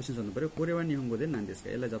क्वेशन सोध्नु पर्यो कोरे वा निहोङ्गो दे नान देशका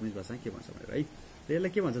यसलाई जापानिज भाषामा के भन्छ भनेर है र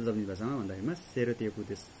यसलाई के भन्छ जापानिज भाषामा भन्दाखेरिमा सेरोटेपु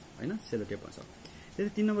देश हैन सेलोटेप भन्छ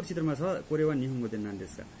त्यस्तै 3 नम्बर चित्रमा छ कोरे वा निहोङ्गो दे नान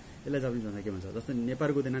देशका यसलाई जापानिज भाषामा के भन्छ जस्तो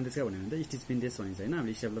नेपालको दे नान देशका भन्यो भने त स्टिच पिन देश भनिन्छ हैन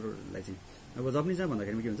हामीले स्टेपलरलाई चाहिँ अब जापानिजमा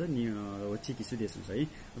भन्दाखेरि के हुन्छ चिकिसु देश हुन्छ है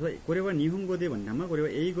अथवा कोरेवा निहोङ्गो दे भन्ने ठाउँमा कोरेवा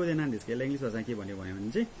एइगो दे नान देश यसलाई इंग्लिश भाषामा के भन्यो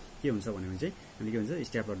भने चाहिँ के हुन्छ भन्यो भने चाहिँ हामीले के भन्छ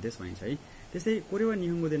स्टेपलर देश भनिन्छ है त्यस्तै कोरेवा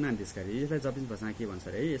निहोङ्गो दे नान देशका रे यसलाई जापानिज भाषामा के भन्छ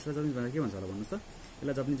रे यसलाई जापानिज भाषामा के भन्छ होला भन्नुस् त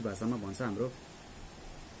यसलाई जापानिज भाषामा भन्छ हाम्रो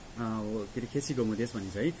के रे खेसीगोमो देश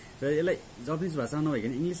भनिन्छ है र यसलाई जापानिज भाषा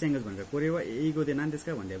नभइकन इंग्लिश ल्याङ्ग्वेज भनेर कोरेवा एइगो दे नान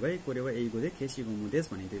देशका भन्दै भए कोरेवा एइगो दे खेसीगोमो देश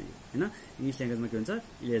भनिन्थ्यो हैन इंग्लिश ल्याङ्ग्वेजमा के भन्छ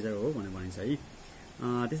इलेजर हो भनेर भनिन्छ है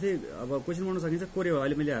त्यस्तै अब क्वेशन गर्न सकिन्छ कोरेवा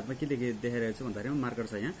अहिले मैले हातमा के देखाइरहेको छु भन्दाखेरि मार्कर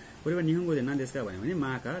छ यहाँ कोरेवा निहोङ्गो दे नान देशका भन्यो भने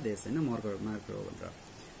माका देश हैन मार्कर हो भनेर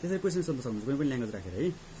त्यसरी क्वेशन सोध्न सक्नुहुन्छ कुनै पनि ल्याङ्ग्वेज राखेर है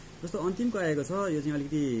जस्तो अन्तिमको आएको छ यो चाहिँ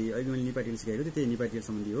अलिकति अहिले मैले निपाटिल सिकाएको थिएँ त्यही निपाटिल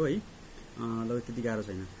सम्बन्धी हो है ल त्यति गाह्रो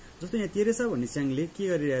छैन जस्तो यहाँ तेरेसा भन्ने च्याङले के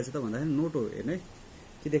गरिरहेछ त भन्दाखेरि नोट हो हेर्नु है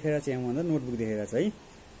के देखाइरहेछ यहाँ भन्दा नोटबुक देखाइरहेछ है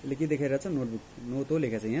यसले के देखाइरहेछ नोटबुक नोतो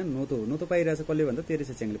लेखेको छ यहाँ नोतो पाइरहेछ कसले भन्दा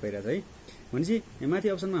तेरेसा च्याङले पाइरहेछ है भनेपछि यहाँ माथि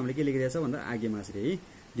अप्सनमा हामीले के लेखिरहेछ भन्दा आगे मास रे है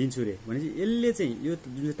दिन्छु रे भनेपछि यसले चाहिँ यो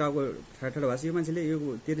जुन चाहिँ टाउको ठाडा भाषा यो मान्छेले यो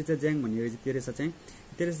तेरेसा च्याङ भन्ने तेरेसा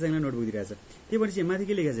च्याङलाई नोटबुक दिइरहेछ त्यही भनेपछि माथि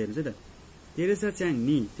के लेखेको छ हेर्नुहोस् है त तेरेसा च्याङ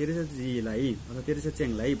नि तेरेसा जीलाई अथवा तेरेसा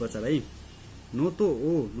च्याङलाई बच्चालाई नोतो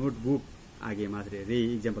ओ नोटबुक आगे मात्रै रे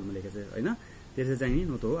इक्जाम्पलमा लेखेको छ हैन तेरेसा च्याङ नि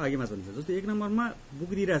नोतो हो आगे मास भन्छ जस्तो 1 नम्बरमा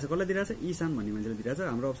बुक दिइरहेछ कसलाई दिइरहेछ ईशान भन्ने मान्छेले दिइरहेछ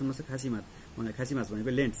हाम्रो अप्सनमा छ खासी मास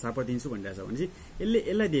भनेको लेन्ट सापर दिन्छु भनिरहेछ भनेपछि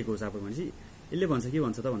यसलाई दिएको सापर भनेपछि यसले भन्छ के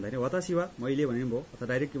भन्छ त भन्दाखेरि वतासिवा मैले भने भयो अथवा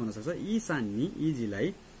डाइरेक्ट के भन्न सक्छ ईशान नि इजीलाई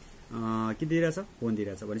के दिइरहेछ फोन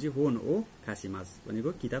दिइरहेछ भनेपछि फोन ओ खासी मास भनेको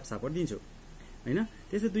किताब सापर दिन्छु हैन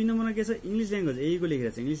त्यसै 2 नम्बरमा के छ इंग्लिश ल्याङ्ग्वेज एइगो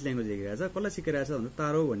लेखिरहेछ इंग्लिश ल्याङ्ग्वेज लेखिरहेछ कसलाई सिकाइरहेछ भन्दा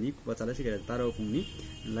तारो भन्ने बच्चालाई सिकाइरहेछ तारो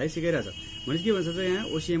कुङनीलाई सिकाइरहेछ भनेपछि के भन्छ त यहाँ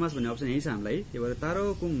ओसिएमएस भन्ने अप्सन यही छ हामीलाई त्यही भएर तारो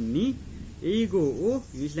कुङनी एइगो ओ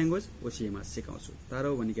इंग्लिश ल्याङ्ग्वेज ओसिएमएस सिकाउँछु तारो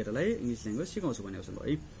भन्ने केटालाई इंग्लिश ल्याङ्ग्वेज सिकाउँछु भन्ने अप्सन भयो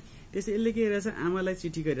है त्यसै यसले के गरिरहेछ आमालाई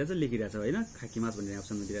चिठी गरिरहेछ लेखिरहेछ हैन खाकीमास भन्ने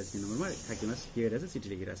अप्सनमा दिइरहेछ 3 नम्बरमा खाकीमास के गरिरहेछ चिठी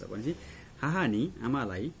लेखिरहेछ भनेपछि हाहानी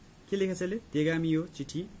आमालाई के लेखेछ यसले तेगामियो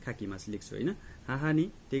चिठी खाकीमास लेख्छु हैन हाहानी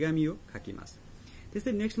तेगामियो खाकीमास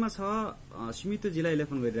त्यस्तै नेक्स्टमा छ सुमितोजीलाई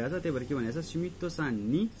टेलिफोन गरिरहेछ त्यही भएर के भनेछ सुमितो सान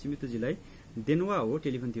नि सुमितोजीलाई देनवा हो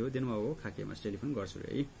टेलिफोन थियो देनवा हो खाकेमास टेलिफोन गर्छु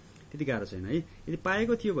रे है त्यति गाह्रो छैन है यदि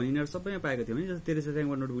पाएको थियो भने यिनीहरू सबैमा पाएको थियो भने जस्तो तेरेसा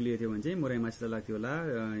च्याङबाट नोटबुक लिएको थियो भने चाहिँ मोराइमासित लाग्थ्यो होला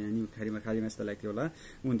अनि खालीमासित लाग्थ्यो होला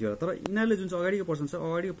हुन्थ्यो होला तर यिनीहरूले जुन चाहिँ अगाडिको पर्सन छ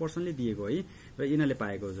अगाडिको पर्सनले दिएको है र यिनीहरूले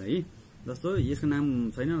पाएको छ है जस्तो यसको नाम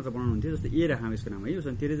छैन नत्र बनाउनु हुन्थ्यो जस्तो ए राखौँ यसको नाम है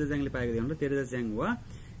उसले तेरेसा च्याङले पाएको थियो भने तेरेसा च्याङ वा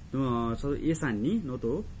एसान नि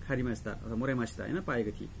नोतो खारीमासिता अथवा मोराइमासिता हैन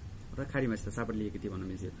पाएको थिए अथवा खारीमासिता सापट लिएको थियो भन्नु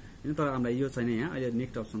मिल्थ्यो हैन तर हामीलाई यो छैन यहाँ अहिले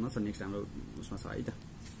नेक्स्ट अप्सनमा छ नेक्स्ट हाम्रो उसमा छ है त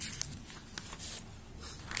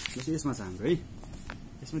जस्तो यसमा छ हाम्रो है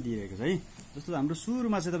यसमा दिइरहेको छ है जस्तो हाम्रो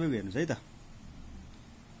सुरुमा चाहिँ तपाईको हेर्नुस् है त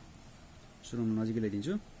सुरुमा नजिकै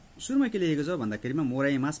ल्याइदिन्छु सुरुमा के लेखेको छ भन्दाखेरिमा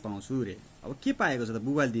मोराइमास पाउँछु रे अब के पाएको छ त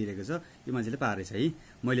बुबाल दिइरहेको छ यो मान्छेले पारेछ है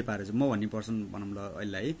मैले पारेछ म भन्ने पर्सन भनौँ ल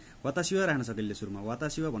अहिले है वतासिवा राख्न सकेले सुरुमा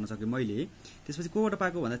वतासिवा भन्न सके मैले त्यसपछि कोबाट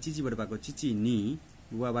पाएको भन्दा चिचीबाट पाएको चिची नि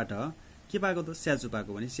बुबाबाट के पाएको त स्याचु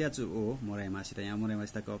पाएको भने स्याचु ओ मोराइमासित यहाँ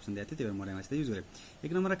मोराइमासितको अप्सन दिएको थियो त्यही भएर मोराइमासित युज गरेँ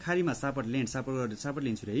 1 नम्बरमा खारीमा सापट लेन्ड सापट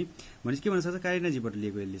लिन्छु रे है भनेपछि के भन्न सक्छ काइनाजीबाट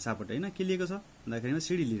लिएको यसले सापट हैन के लिएको छ भन्दाखेरिमा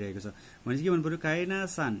सिडी लिइरहेको छ भनेपछि के भन्नु पर्यो काइना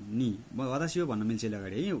सान नि वतासिवा भन्न मिल्छ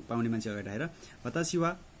अगाडि है पाउने मान्छे अगाडि आएर वतासिवा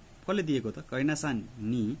कसले दिएको त काइना सान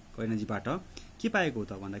नि काइनाजीबाट के पाएको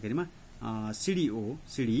त भन्दाखेरिमा सिडी ओ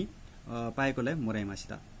सिडी पाएकोलाई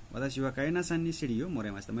मोराइमासित वतासिवा काइना सान नि सिडी हो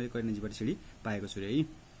मोराइमासित मैले काइनाजीबाट सिडी पाएको छु रे है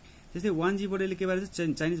त्यस्तै 1G बोर्डले के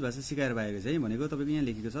भन्छ चाइनिज भाषा सिकाएर पाएको छ है भनेको तपाईको यहाँ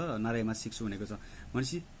लेखेको छ नारायमा सिक्छु भनेको छ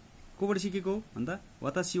भनेपछि कोबाट सिकेको भन्दा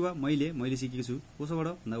वतासिवा मैले सिकेको छु कसोबाट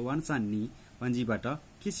भन्दा वानसान नि 1G बाट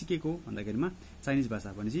के सिकेको भन्दाखेरिमा चाइनिज भाषा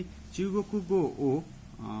भनेपछि च्युगोकुगो ओ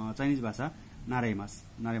चाइनिज भाषा नारायमास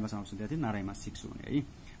अप्सन दिएको थियो नारायमास सिक्छु भने है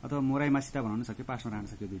अथवा मोराइमासिता भन्न सक्यो पासमा राख्न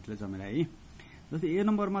सक्यो दुईटैले जमेर है जस्तै ए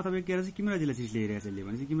नम्बरमा तपाईको के रहेछ किमराजीलाई चिठी लेखिरहेछ यसले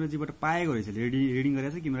भनेपछि किमराजीबाट पाएको रहेछ रिडिङ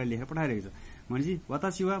गरिरहेछ किमराले लेखेर पठाइरहेको छ भनेपछि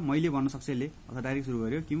वतासिवा मैले भन्न सक्छ यसले अथवा डाइरेक्ट सुरु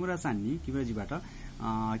गर्यो किमुरा सान्नी किमराजीबाट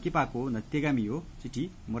के पाएको भन्दा तेगामी हो चिठी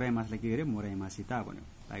मोराइमासलाई के गर्यो मोराइमासिता भन्यो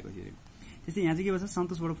पाएको थियो त्यस्तै यहाँ चाहिँ के भन्छ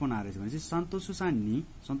सन्तोषबाट फोन आएछ भनेपछि सन्तोष सान्नी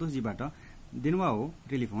सन्तोषजीबाट दिनवा हो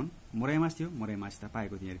टेलिफोन मोराइमास थियो मोराइमासिता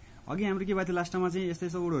पाएको थियो अघि हाम्रो के भयो लास्टमा चाहिँ यस्तै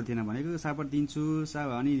यस्तो वर्डहरु थिएन भनेको सापट दिन्छु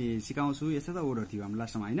अनि सिकाउँछु यस्तै त वर्डहरु थियो हाम्रो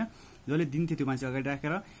लास्टमा हैन जसले दिन्थ्यो त्यो मान्छे अगाडि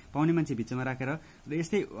राखेर पाउने मान्छे बिचमा राखेर र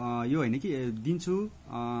यस्तै यो हैन कि दिन्छु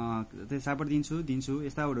सापट दिन्छु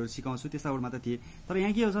यस्ता वर्डहरु सिकाउँछु त्यस्ता वर्ड मात्र थिए तर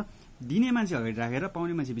यहाँ के हो छ दिने मान्छे अगाडि राखेर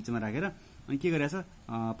पाउने मान्छे बिचमा राखेर अनि के गरेछ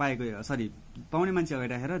पाएको सरी पाउने मान्छे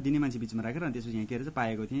अगाडि राखेर दिने मान्छे बिचमा राखेर अनि त्यसपछि यहाँ के रहेछ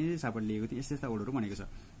पाएको थिए सापट लिएको थिए यस्ता वर्डहरु भनेको छ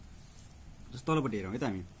जस्तो तलपट्टि हेरौँ है त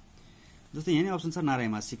हामी जस्तो यहाँ नै अप्सन छ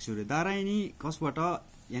नारायमा सिक्छु रे दारायनी कसबाट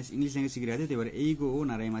यहाँ इङ्ग्लिस ल्याङ्ग्वेज सिकिरहेको थियो त्यही भएर एगो हो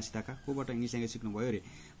नारायमा सिताका कोबाट इङ्ग्लिस ल्याङ्ग्वेज सिक्नु भयो रे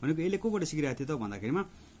भनेको यसले कोबाट सिकिरहेको थियो त भन्दाखेरिमा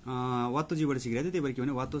वात्तोजीबाट सिकिरहेको थियो त्यही भएर के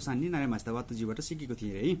भने वात्तो सान्नी नारायमा सिता वात्तोजीबाट सिकेको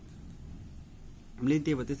थिएँ रे है हामीले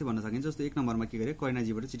त्यस्तै भन्न सकिन्छ जस्तो एक नम्बरमा के गरे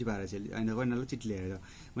करिनाजीबाट चिठी पारेर हैन करिनाले चिठी ल्याएर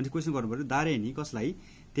भने क्वेशन गर्नु पर्यो दारेनी कसलाई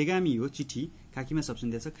तेगामी हो चिठी खाकीमा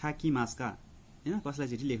सब्सन दिएछ खाकी मासका हैन कसलाई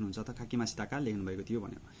चिठी लेख्नुहुन्छ अथवा खाकी मासिताका लेख्नु भएको थियो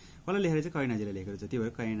भन्यो कसलाई लेखेर चाहिँ करिनाजीले लेखेको छ त्यही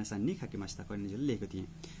भएर करिना सान्नी खाकी मासिता करिनाजीले लेखेको थिए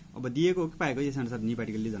अब दिएको कि पाएको यस अनुसार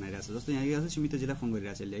निपाटिकलले जनाइरहेछ जस्तो यहाँ के छ सुमिताजीलाई फोन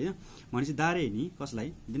गरिरहेछ यसले हैन भनेपछि दारेनी कसलाई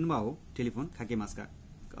दिनुभयो हो टेलिफोन खाकी मासका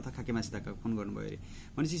अथवा खाके मासिताका फोन गर्नुभयो अरे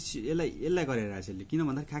भनेपछि यसलाई गरिरहेछ यसले किन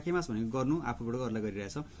भन्दा खाके मास भनेको गर्नु आफूबाट गर्नलाई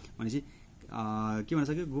गरिरहेछ भनेपछि के भन्न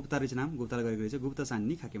सक्यो गुप्ता रहेछ नाम गुप्ताले गरेको रहेछ गुप्ता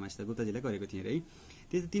सान्नी खाके मासिता गुप्ताजीलाई गरेको थिए रे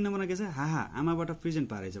त्यस्तै 3 नम्बरमा के छ हाहा आमाबाट प्रेजेन्ट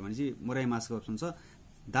पारेछ भनेपछि मोराई मासको अप्सन छ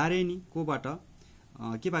दारेनी कोबाट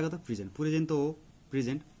के पाएको त प्रेजेन्ट त हो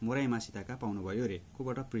प्रेजेन्ट मोराई मासिताका पाउनु भयो रे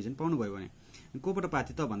कोबाट प्रेजेन्ट पाउनु भयो भने कोबाट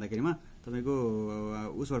पाथे त भन्दाखेरिमा तपाईको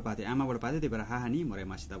उसबाट पाथे आमाबाट पाथे त्यही भएर हाहा नि मोराई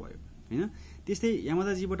मासिता भयो हैन त्यस्तै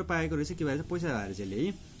यामदाजीबाट पाएको रहेछ के भएछ पैसा हारेछ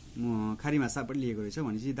यसले खारी मासबाट लिएको रहेछ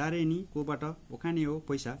भनेपछि दारेनी कोबाट ओखाने हो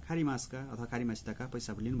पैसा खारी मासका अथवा खारी मासिताका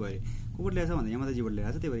पैसा लिनु भयो कोबाट ल्याएछ भन्दा यामदाजीबाट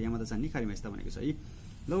ल्याएछ त्यही भएर यामदा सान्नी खारी मासिता भनेको छ है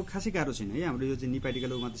ल खासै गाह्रो छैन है हाम्रो यो चाहिँ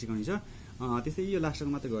निपाटिकल मात्र सिकाउने छ त्यस्तै यो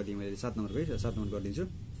लास्टको मात्र गरिदिएँ मैले 7 नम्बर है 7 नम्बर गरिदिन्छु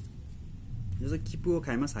जस्तो किपु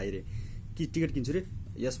खाइमा खाइ रे कि टिकट किन्छु रे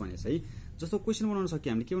यस भनेछ है जस्तो क्वेशन बनाउन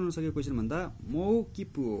सक्यो हामीले के बनाउन सक्यो क्वेशन भन्दा मौ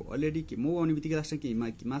किपु हो अलरेडी मौ आउने बित्तिकै लास्ट कि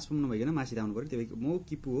मास पाउनु भएन मासिता आउनु पर्यो त्यही भएर मौ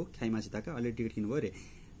किपु हो खाइ मासिताका अलरेडी टिकट किन्नु भयो रे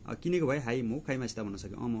किनेको भए हाई मौ खाइ मासिता भन्न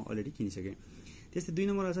सक्यो म अलरेडी किनिसकेँ त्यस्तै 2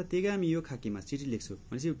 नम्बरमा छ तेगामियो खाकी मास चिठी लेख्छु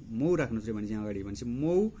भनेपछि मौ राख्नुस् रे भनेपछि अगाडि भनेपछि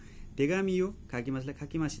मौ तेगामियो खाकी मासलाई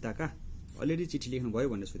खाकी मासिताका अलरेडी चिठी लेख्नु भयो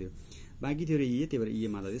भनेर सोध्यो बाँकी थियो रे इए त्यही भएर इए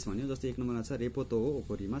मादादेश भन्यो जस्तो 1 नम्बरमा छ रेपोतो हो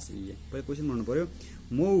ओकोरिमास इए पहिला क्वेशन बनाउनु पर्यो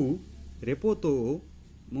मौ रेपोतो हो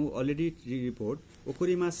मौ already report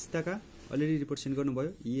ओकोरिमासिताका already report send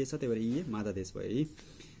गर्नुभयो इए छ त्यही भएर इए मादादेश भयो है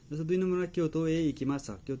जस्तो 2 नम्बरमा क्योतो ए इकिमास छ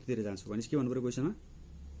क्योतोतिर जान्छु भनेपछि के भन्नु पर्यो क्वेशनमा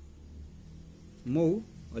मौ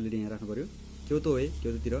अलरेडी यहाँ राख्नु पर्यो क्योतो ए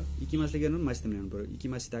क्योतोतिर इकिमासले गर्नु मासिता ल्याउनु पर्यो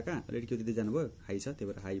इकिमासिताका अलरेडी क्योतोतिर जानुभयो हाई छ त्यही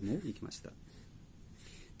भएर हाई मौ इकिमासिता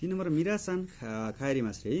 3 नम्बर मिरासान खायरी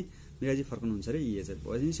मास रे मिराजी फर्कनुहुन्छ रे इए छ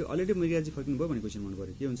भनेपछि अलरेडी मिराजी फर्किनु भयो भने क्वेशन भन्नु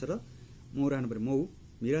पर्यो के हुन्छ र मौ राख्नु पर्यो मौ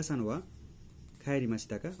मिरासान वा खायरी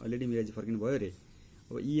मासिताका अलरेडी मिराजी फर्किनु भयो रे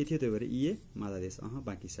अब इए थियो त्यही भएर इए मादादेश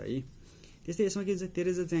बाँकी छ है त्यस्तै यसमा के छ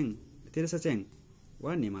तेरेसा च्याङ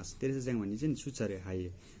वा नेमास तेरेसा च्याङ भन्ने चाहिँ सुत्छ रे हाई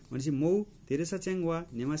भनेपछि मौ तेरेसा च्याङ वा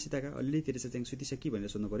नेमासिताका अलरेडी तेरेसा च्याङ सुतिसकि भनेर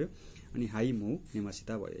सोध्नु पर्यो अनि हाई मौ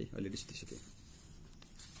नेमासिता भयो है अलरेडी सुतिसक्यो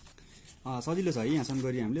सजिलो छ है यहाँसम्म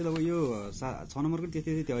गरी हामीले अब यो 6 नम्बरको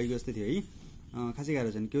त्यस्तै थियो अहिले जस्तै थियो है खासै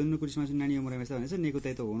गाह्रो छैन क्यों कुरिसमा नानी मोराई मासिता भनेछ नेको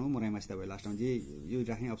तै त हुनु मोराई मासिता भयो लास्टमा जे यो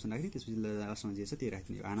राख्ने अप्सन राख्ने त्यसपछि लास्टमा जे छ त्यही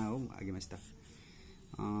राख्ने आना हो आगे मासिता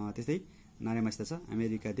त्यस्तै नाराय मासिता छ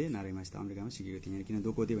अमेरिका दे नाराय मासिता अमेरिकामा सिकेको थिएँ किन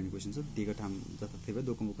दोको दे भन्ने क्वेशन छ दिएको ठाउँ जताततै भयो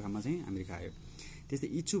दोकोको ठाउँमा चाहिँ अमेरिका आयो त्यस्तै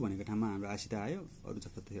इच्छु भनेको ठाउँमा हाम्रो आसिता आयो अरु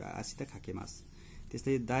जताततै आसिता खाके मास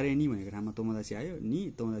त्यस्तै दारेनी भनेको ठाउँमा तोमदाची आयो नि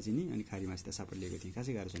तोमदाची नि अनि खारी मासिता सापट लिएको थिएँ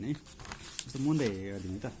खासै गाह्रो छैन है जस्तो मन्दै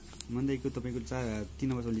हेरिदिनु त मन्दैको तपाईँको 3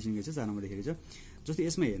 नम्बर सोल्युसन गरेछ 4 नम्बर देखेर छ जस्तो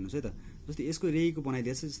यसमा हेर्नुहोस् है त जस्तो यसको रेको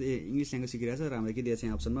बनाइदिएछ इङ्ग्लिस ल्याङ्ग्वेज सिकिरहेछ र हामीले के दिएछ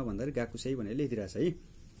यहाँ अप्सनमा भन्दाखेरि गाको सही भनेर लेखिदिरहेछ है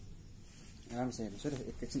राम्रोसँग हेर्नुहोस् है त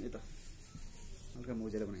एकैछिन यता हल्का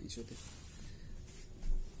मोजेर बनाइदिन्छु त्यो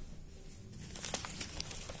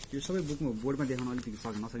यो सबै बुकमा बोर्डमा देखाउन अलिकति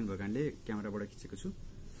नसकिने भएको कारणले क्यामेराबाट खिचेको छु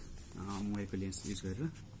मोबाइलको लेन्स युज गरेर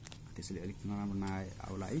त्यसैले अलिक नराम्रो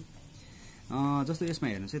नआउला है जस्तो यसमा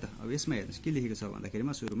हेर्नुहोस् है त अब यसमा हेर्नुहोस् के लेखेको छ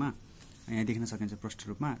भन्दाखेरिमा सुरुमा यहाँ देख्न सकिन्छ प्रष्ट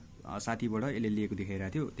रूपमा साथीबाट यसले लिएको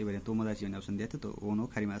देखाइरहेको थियो त्यही भएर तोमदाची भन्ने अप्सन दिएको थियो त हो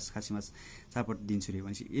खारी मास खासी मास सापट दिन्छु रे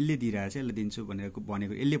भनेपछि यसले दिइरहेको छ यसले दिन्छु भनेको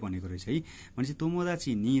यसले भनेको रहेछ है भनेपछि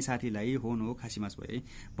तोमदाची नि साथीलाई हो नो खासी मास भयो है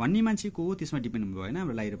भन्ने मान्छेको हो त्यसमा डिपेन्ड भयो होइन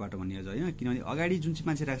हाम्रो लाइरो बाटो भन्ने होइन किनभने अगाडि जुन चाहिँ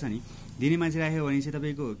मान्छे राख्छ नि दिने मान्छे राख्यो भने चाहिँ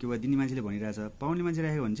तपाईँको के भयो दिने मान्छेले भनिरहेछ पाउने मान्छे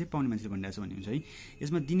राख्यो भने चाहिँ पाउने मान्छेले भनिरहेछ भन्ने हुन्छ है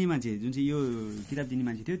यसमा दिने मान्छे जुन चाहिँ यो किताब दिने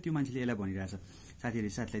मान्छे थियो त्यो मान्छेले यसलाई भनिरहेछ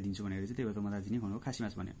साथीलाई दिन्छु भनेर चाहिँ त्यही भएर तोमदाची नि हो खासी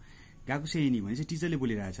मास भन्यो गएको सही नि भने चाहिँ टिचरले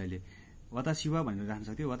बोलिरहेछ अहिले वतासी वा भनेर राख्न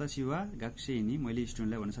सक्थ्यो वतासी वा गाकुसेई नि मैले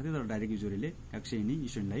स्टुडेन्टलाई भन्न सक्थ्यो तर डाइरेक्ट युजरले गाकुसेई नि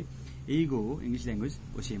स्टुडेन्टलाई एइगो हो इंग्लिश ल्याङ्ग्वेज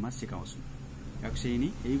ओसिएमास सिकाउँछु गाकुसेई नि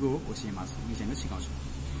एइगो हो ओसिएमास इंग्लिश ल्याङ्ग्वेज सिकाउँछु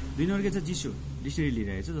 2 नम्बरको छ जिसो डिक्सनरी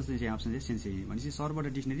लिइरहेको छ जस्तो यहाँ अप्सन चाहिँ सेन्सेई भनेपछि सरबाट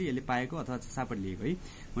डिक्सनरी यसले पाएको अथवा सापट लिएको है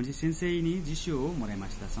भनेपछि सेन्सेई नि जिसो हो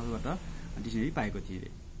मोराइमास्ता सरबाट डिक्सनरी पाएको थिए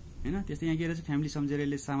रे हैन त्यस्तै यहाँ के रहेछ फ्यामिली सम्झेर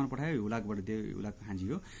यसले सामान पठायो हुलाकबाट त्यो हुलाकको खान्जी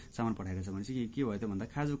हो सामान पठाइरहेछ भनेपछि के भयो त भन्दा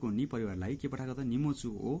खाजुको नि परिवारलाई के पठाएको त निमोचु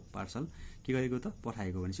ओ पार्सल के गरेको त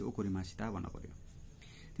पठाएको भनेपछि ओकोरिमासिता भन्न पर्यो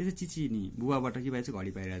त्यसै चिची नि बुवाबाट के भएछ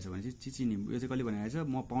घडी पाइरहेछ भनेपछि चिची नि यो चाहिँ कहिले भनिरहेछ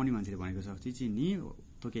म पाउने मान्छेले भनेको छ चिची नि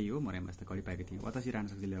तोकेइ हो मोराइमास्ता घडी पाएको थिए वतासी राख्न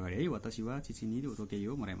सक्छ अगाडि है वतासी वा चिची नि तोकेइ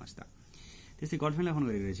हो मोराइमास्ता त्यस्तै गर्लफ्रेन्डलाई फोन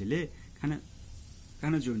गरेको रहेछ यसले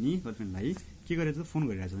खाना जोनी गर्लफ्रेन्डलाई के गरेको फोन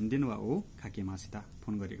गरिरहेछ भने देनुवा हो खाकेमासिता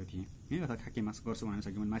फोन गरेको थिएँ है अथवा खाकेमास गर्छु भन्न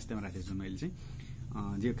सकियो भने मासितामा राखेको छु मैले चाहिँ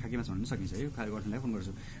जे खाकेमास भन्न सकिन्छ है गर्लफ्रेन्डलाई फोन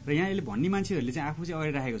गर्छु र यहाँ यसले भन्ने मान्छेहरूले चाहिँ आफू चाहिँ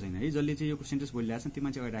अगाडि राखेको छैन है जसले चाहिँ यो सेन्टेन्स बोलिरहेको छ त्यो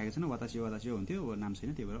मान्छे अगाडि राखेको छैन वतासियो हुन्थ्यो नाम छैन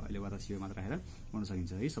त्यही भएर अहिले वतासियो मात्र राखेर गर्न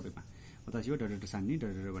सकिन्छ है सबैमा वतासियो डडर सान्नी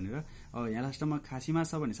डडर भनेर यहाँ लास्टमा खासीमा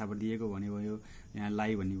छ भने सापट दिएको भन्ने भयो यहाँ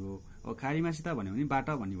लाई भन्ने भयो खारीमासिता भन्यो भने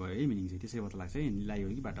बाटा भन्ने भयो है मिनिङ चाहिँ त्यसै पत्ता लाग्छ है लाई हो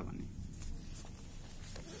कि बाटा भन्ने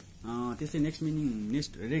त्यस्तै नेक्स्ट मिनिङ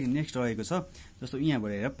नेक्स्ट रहेको छ जस्तो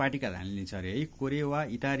यहाँबाट हेरेर पार्टिकल हाल्ने अरे है कोरिया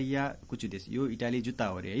इटालिया कुचुदेश यो इटाली जुत्ता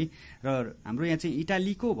हो अरे है र हाम्रो यहाँ चाहिँ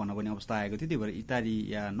इटालीको भन्नुपर्ने अवस्था आएको थियो त्यही भएर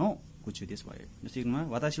इटालियानो कुचुदेश भयो जस्तै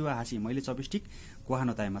वतासिवा हासी मैले चपस्टिक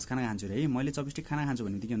कोहानो ताइमास खाना खान्छु रे है मैले चपस्टिक खाना खान्छु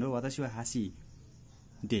भन्ने बित्तिकै वतासिवा हासी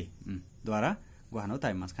दे द्वारा गुहानो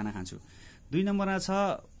ताइमास खाना खान्छु 2 नम्बरमा छ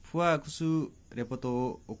फुवा कुसु रेपोतो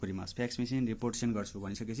ओकुरिमास फ्याक्स मेसिन रिपोर्ट सेन्ड गर्छु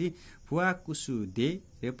भनिसकेपछि फुवा कुसु दे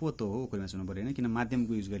रेपोतो ओकुरिमास हुनु पर्दैन किन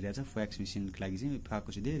माध्यमको युज गरिरहेछ फ्याक्स मेसिनको लागि चाहिँ फुवा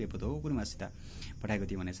कुसु दे रेपोतो ओकुरिमासिता पठाएको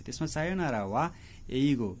थियो भनेछ त्यसमा सायोनारा वा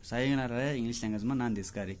एइगो सायोनारा इंग्लिश ल्याङ्ग्वेजमा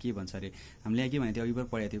नान्देस्का रे के भन्छ रे हामीले के भने थियो अघि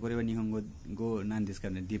पढेको थियो कोरेवा निहोङ्गो गो नान्देस्का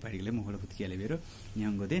भन्ने दे पार्टिकलले मुखबाट फुत्किहाले मेरो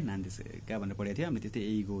निहोङ्गो दे नान्देस्का भनेर पढेको थियो हामीले त्यस्तै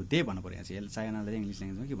एइगो दे भन्नु पर्यो चाहिँ सायोनारा इंग्लिश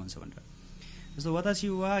ल्याङ्ग्वेजमा के भन्छ भनेर जस्तो वतासी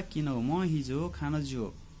वा किन म हिजो खानजो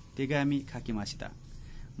तेगामी खाकीमासिता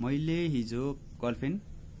मैले हिजो गर्लफ्रेन्ड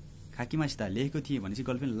खाकीमासिता लेखेको थिएँ भनेपछि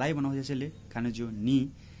गर्लफ्रेन्ड लाई बनाउँछ यसले खानजो नि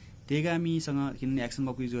तेगामीसँग किनभने एक्सन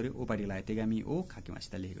बक युज गर्यो ओ पार्टिकल आयो तेगामी ओ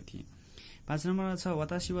खाकीमासिता लेखेको थिएँ 5 नम्बरमा छ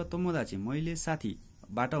वतासी वा तोमोदाची मैले साथी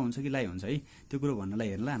बाटा हुन्छ कि लाई हुन्छ है त्यो कुरो भन्नलाई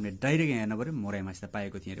हेर्नलाई हामीले डाइरेक्ट हेर्न पर्यो मोराइमासिता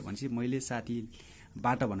पाएको थिएँ अरे भनेपछि मैले साथी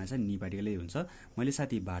बाटा भनेछ नि पार्टिकलै हुन्छ मैले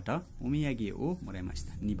साथी बाटा उमियागी ओ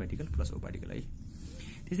मोराइमासिता नि पार्टिकल प्लस ओ पार्टिकल है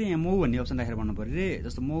त्यसै यहाँ मौ भन्ने अप्सन राखेर भन्नु पर्यो रे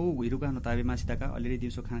जस्तो मौ हिरुका ताबेमासिताका अलरेडी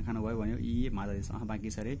दिउँसो खाना भयो भन्यो यी मादादेश बाँकी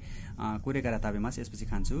छ रे कोरेकारा ताबेमास यसपछि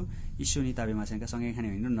खान्छु इस्योनी ताबेमासिका सँगै खाने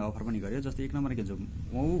होइन अफर पनि गर्यो जस्तो 1 नम्बर के जो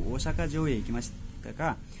मौ ओसाका जो हेकिमासिताका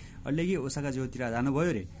अलरेडी ओसाका जोतिर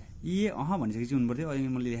जानुभयो रे यी भनिसकेपछि हुनु पर्थ्यो अहिले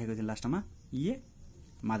मैले लेखेको थिएँ लास्टमा यी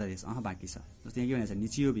मादादेश बाँकी छ जस्तो यहाँ के भनेको छ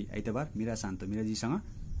निचियोबी आइतबार मिरा शान्तो मिराजीसँग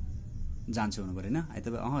जान्छु हुनु पर्दैन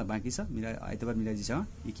आइतबार बाँकी छ आइतबार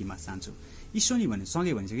मिराजीसँग इकिमास जान्छु इस्योनी भने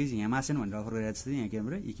सँगै भनिसकेपछि यहाँ मासेन भनेर अफर गरिरहेको छ यहाँ के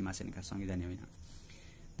भनेर इकिमासेनका सँगै जाने होइन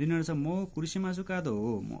 2 नम्बर छ म कुरिसिमासु कादो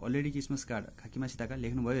हो म अलरेडी क्रिसमस कार्ड खाकीमासिताका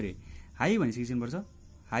लेख्नु भयो रे हाई भनिसकेपछि पर्छ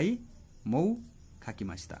हाई मौ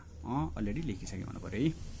खाकीमासिता अलरेडी लेखिसके भन्नु पर्यो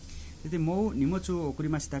है त्यस्तै मौ निमोचु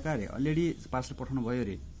ओकुरिमासिताका रे अलरेडी पार्सल पठाउनु भयो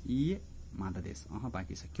रे यी मादादेश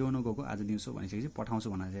बाँकी छ क्यों नगएको आज दिउँसो भनिसकेपछि पठाउँछु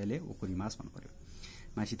भनेर यसले ओकुरिमास भन्नु पर्यो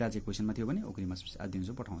मासिता चाहिँ क्वेशनमा थियो भने ओकुरिमास आज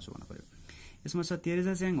दिउँसो पठाउँछु भन्नु पर्यो यसमा छ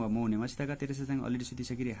तेरेजा च्याङ वा मौ नेमासिताका तेरेजा च्याङ अलरेडी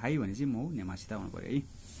सुतिसकेरी हाई भनेपछि मौ नेमासिता हुनु पर्यो है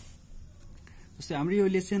जस्तै हाम्रो यो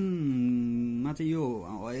लेसनमा चाहिँ यो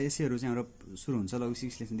एसेहरू चाहिँ हाम्रो सुरु हुन्छ लगभग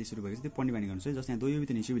 6 लेसनदेखि सुरु भएको छ त्यो पढ्ने बानी गर्नु छ जस्तै यहाँ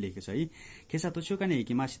दोयोबित निसुबी लेखेको छ है खेसा तोस्योकाने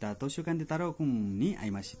हिकिमासिता तोस्योकान्ते तारोकुम नि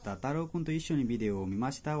आइमासिता तारोकुन तो इस्योनी बिदेओ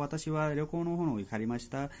मिमासिता वातासिवा रेकोनो होनो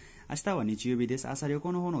हिखारिमासिता आस्ता वा निचियो विदेश आसा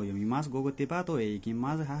रेकोनो होनो यो मिमास गोगो तेपातो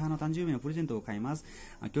हिकिमास हाहानो तान्जियो पुरिजेन्तो खाइमास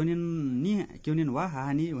क्योनिन वा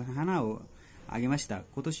हाहानी हाना हो आगेमासिता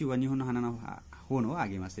कोतोसी वा निहोनो हाना होन हो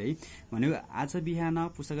आगेमास है भनेको आज बिहान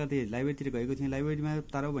पुस्तकालय लाइब्रेरीतिर गएको थिएँ लाइब्रेरीमा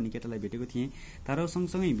तारो भन्ने केटालाई भेटेको थिएँ तारो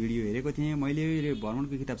सँगसँगै भिडियो हेरेको थिएँ मैले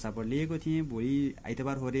भ्रमणको किताब सापट लिएको थिएँ भोलि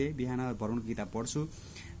आइतबार हो रे बिहान भ्रमणको किताब पढ्छु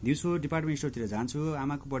दिउँसो डिपार्टमेन्ट स्टोरतिर जान्छु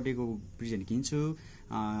आमाको बर्थडेको प्रेजेन्ट किन्छु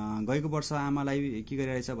गएको वर्ष आमालाई के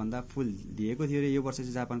गरिरहेछ भन्दा फुल दिएको थियो रे यो वर्ष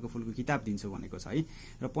चाहिँ जापानको फुलको किताब दिन्छु भनेको छ है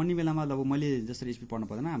र पढ्ने बेलामा अब मैले जसरी स्पिड पढ्नु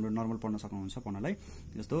पर्दैन हाम्रो नर्मल पढ्न सक्नुहुन्छ पढ्नलाई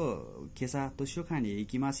जस्तो खेसा तोस्यो खाने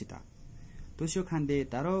हिकिमासिता तोस्यो खान्डे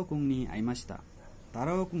तारो कुङनी आइमासिता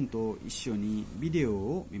तारो कुङ तो इस्योनी बिदेओ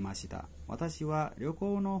मिमासिता वातासी वा र्योको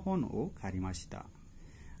नो होन ओ खारिमासिता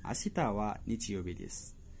आसिता वा निचियो बिदेश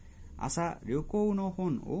आसा र्योको नो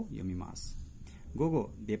होन ओ योमिमास गोगो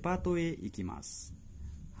देपातोए इकिमास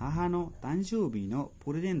हाहानो तान्जोबी नो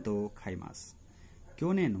पुरेन्तो खाइमास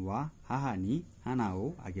去年は母に花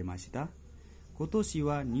をあげました。今年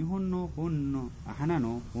は日本の花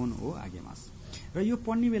の本をあげます。र यो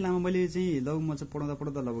पढ्ने बेलामा मैले चाहिँ लगभग म चाहिँ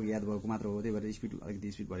पढ्दा लगभग याद भएको मात्र हो, त्यही भएर स्पिड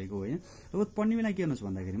अलिकति स्पिड बढेको होइन। लगभग पढ्ने बेला के गर्नुहोस्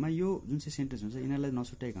भन्दाखेरिमा यो जुन चाहिँ सेन्टेन्स हुन्छ यिनीहरूलाई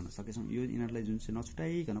नछुट्याइकन सकेसम्म यो यिनीहरूलाई जुन चाहिँ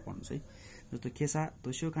नछुट्याइकन पढ्नुहोस् है। जस्तो खेसा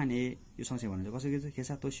तोस्यो खान ए यो सँगसँगै भन्नुहुन्छ कसरी के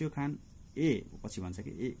खेसा तोस्यो खान ए पछि भन्छ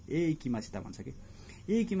कि ए किमासिता भन्छ कि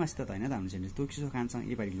ए किमासिता त होइन त हाम्रो सेन्टेन्स तोस्यो खानसँग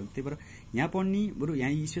ए पारिलो। त्यही भएर यहाँ पढ्ने बरु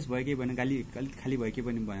यहाँ स्पेस भयो केही भएन अलिक खाली भयो केही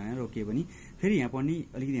पनि भएन रोकियो भने फेरि यहाँ पढ्ने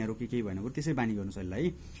अलिकति यहाँ रोकियो केही भएन बरु त्यसै बानी गर्नुहोस् अहिले है।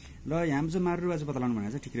 ल यहाँ जो मारु बाजु पत्ता लगाउनु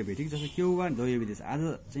भनेको चाहिँ ठिक र बेठिक। जस्तो के वा दयो विदेश आज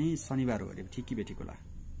चाहिँ शनिबार हो अरे ठिक कि बेठिक होला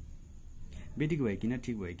बेठिक भयो किन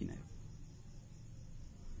ठिक भयो किन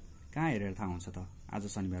कहाँ हेरेर थाहा हुन्छ त आज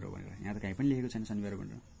शनिबार हो भनेर। यहाँ त कहीँ पनि लेखेको छैन शनिबार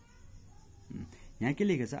भनेर। यहाँ के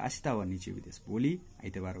लेखेको छ आसिता वा निचो विदेश भोलि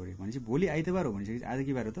आइतबार हो अरे भनेपछि भोलि आइतबार हो भनिसकेपछि आज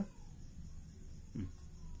के बार हो त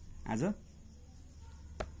आज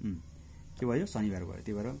के भयो शनिबार भयो।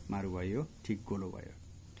 त्यही भएर मारु भयो ठिक गोलो भयो।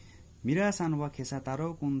 मिरा सानुवा खेसा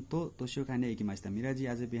तारो कुन तोस्यो खाने एकीमासिता मिराजी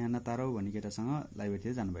आज बिहान तारो भन्ने केटासँग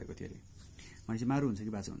लाइब्रेरीतिर जानुभएको थियो अरे भनेपछि मारु हुन्छ कि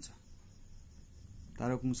बाचो हुन्छ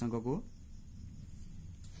तारो कुङसँगको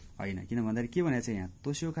होइन। किन भन्दाखेरि के भनेको छ यहाँ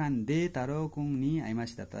तोस्यो खान दे तारो कुङ नि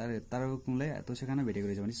आइमासिता तारो कुङलाई तोस्यो खान भेटेको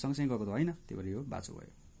रहेछ भने सँगसँगै गएको त होइन। त्यही भएर यो बाचो भयो।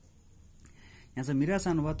 यहाँ चाहिँ मिरा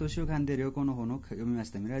सानुवा तोस्यो खान दे रेको हुनु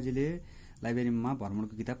एकीमासिता मिराजीले लाइब्रेरीमा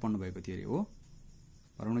भ्रमणको किताब पढ्नु भएको थियो अरे हो।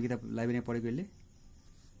 भ्रमणको किताब लाइब्रेरीमा पढेको यसले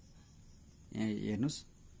यहाँ हेर्नुहोस्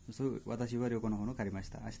जस्तो वातासी वा रेको हुनु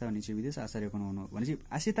कारिमासिता आसिता वा निचो विदेश आशा रेको हुनु भनेपछि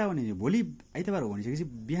आसिता वा निचो भोलि आइतबार हो भनिसकेपछि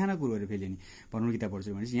बिहान कुरो अरे फेरि नि भ्रमण किताब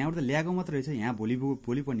पढ्छु भनेपछि यहाँबाट त ल्याएको मात्र रहेछ यहाँ भोलि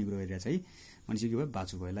पढ्ने कुरो हेरेर चाहिँ भनेपछि के भयो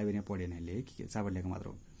बाचु भयो लाइब्रेरीमा पढेन यसले के चाबाट ल्याएको मात्र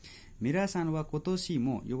हो। मेरा सानुवा कोतोसी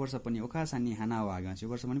मो यो वर्ष पनि ओखा सानी हाना वा आगेमा यो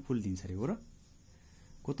वर्ष पनि फुल दिन्छ अरे हो र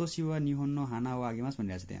कोतोसी वा निहोन्नो हाना वा आगेमास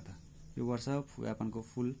भनिरहेको छ त्यहाँ त यो वर्ष व्यापनको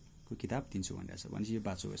फुलको किताब दिन्छु भनिरहेको छ भनेपछि यो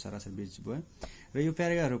बाचो भयो सरासरी बेच भयो। र यो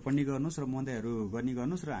प्याराग्राफहरू पढ्ने गर्नुहोस् र मन्दाहरू गर्ने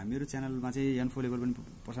गर्नुहोस् र हामीहरू च्यानलमा चाहिँ एन्फो लेभल पनि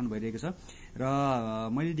प्रसारण भइरहेको छ र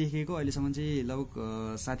मैले देखेको अहिलेसम्म चाहिँ लगभग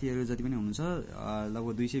साथीहरू जति पनि हुनुहुन्छ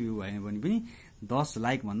लगभग 200 भ्यू भयो भने पनि 10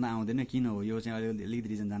 लाइक भन्दा आउँदैन किन हो यो चाहिँ अलिकति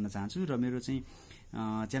रिजन जान्न चाहन्छु। र मेरो चाहिँ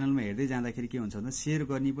च्यानलमा हेर्दै जाँदाखेरि के हुन्छ भन्दा सेयर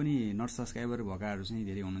गर्ने पनि नट सब्सक्राइबर भएकाहरू चाहिँ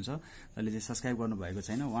धेरै हुनुहुन्छ जसले चाहिँ सब्सक्राइब गर्नुभएको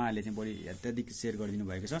छैन उहाँहरूले चाहिँ बढी अत्याधिक सेयर गरिदिनु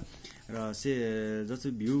भएको छ र जस्तो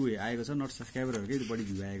भ्यू आएको छ नट सब्सक्राइबरहरूकै बढी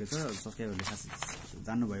भ्यू आएको छ सब्सक्राइबरले खास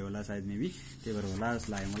जान्नुभयो होला सायद मेबी त्यही भएर होला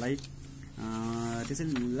जस्तो लाग्यो मलाई।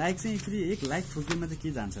 त्यसैले लाइक चाहिँ एक्चुअली एक लाइक ठोक्दैमा चाहिँ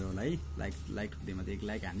के जान्छ होला है लाइक ठोक्दैमा चाहिँ एक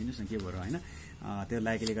लाइक हानिदिनुहोस् न के भयो होइन त्यो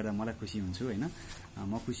लाइकले गर्दा मलाई खुसी हुन्छु होइन।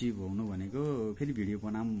 म खुसी हुनु भनेको फेरि भिडियो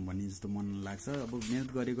बनाऊँ भन्ने जस्तो मन लाग्छ। अब मेहनत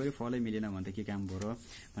गरे फलै मिलेन भने त के काम भयो र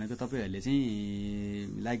भनेको तपाईँहरूले चाहिँ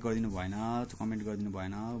लाइक गरिदिनु भएन कमेन्ट गरिदिनु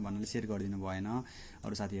भएन भन्नाले सेयर गरिदिनु भएन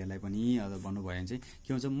अरू साथीहरूलाई पनि भन्नुभयो भने चाहिँ के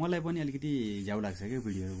हुन्छ मलाई पनि अलिकति झ्याउ लाग्छ क्या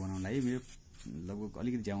भिडियोहरू बनाउनलाई मेरो लगभग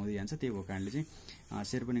अलिकति झ्याउँदै जान्छ। त्यही भएको कारणले चाहिँ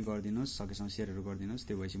सेयर पनि गरिदिनुहोस् सकेसम्म सेयरहरू गरिदिनुहोस्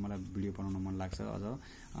त्यो भएपछि मलाई भिडियो बनाउन मन लाग्छ अझ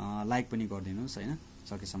लाइक पनि गरिदिनुहोस् होइन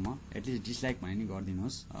सकेसम्म एटलिस्ट डिसलाइक भने नि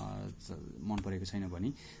गरिदिनुहोस् मन परेको छैन भने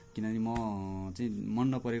किनभने म चाहिँ मन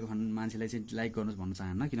नपरेको मान्छेलाई चाहिँ लाइक गर्नुहोस् भन्न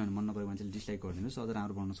चाहन्न किनभने मन नपरेको मान्छेले डिसलाइक गरिदिनुहोस् अझ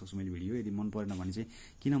राम्रो बनाउन सक्छु मैले भिडियो यदि मन परेन भने चाहिँ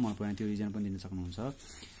किन मन परेन त्यो रिजन पनि दिन सक्नुहुन्छ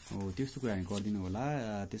हो त्यस्तो कुराहरू गरिदिनु होला।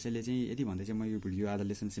 त्यसैले चाहिँ यति भन्दै चाहिँ म यो भिडियो आज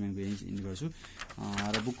लेसन सेभेनको इन्ड गर्छु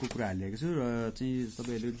र बुकको कुरा हालिरहेको छु र चाहिँ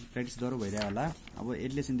तपाईँहरूले प्र्याक्टिस डह्रो भइरह्यो होला। अब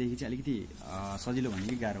 8 लेसनदेखि चाहिँ अलिकति सजिलो भन्ने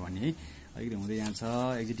कि गाह्रो भन्ने है अलिकति हुँदै जान्छ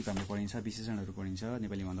एक्जेक्टिभ हाम्रो पढिन्छ विशेषणहरू पढिन्छ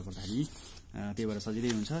नेपाली भन्दा पर्दाखेरि त्यही भएर सजिलै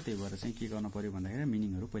हुन्छ। त्यही भएर चाहिँ के गर्नु पर्यो भन्दाखेरि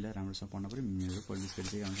मिनिङहरू पहिला राम्रोसँग पढ्नु पर्यो मिनिङहरू पढ्लिस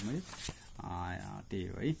गरिसकेको हुन्छ मैले त्यही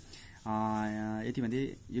हो है। यति भन्दै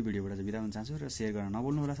यो भिडियोबाट चाहिँ बिदा हुन चाहन्छु र सेयर गर्न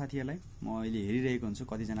नबोल्नु होला साथीहरूलाई म अहिले हेरिरहेको हुन्छु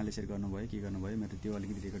कतिजनाले सेयर गर्नुभयो के गर्नुभयो मेरो त्यो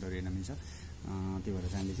अलिकति रेकर्डहरू हेर्न मिल्छ त्यही भएर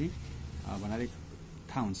चाहिँ चाहिँ भन्नाले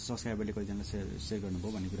थाहा हुन्छ सब्सक्राइबरले कतिजनाले सेयर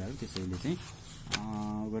गर्नुभयो भन्ने कुराहरू त्यसैले चाहिँ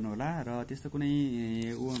गर्नु होला र त्यस्तो कुनै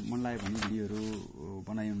मन लाग्यो भने भिडियोहरू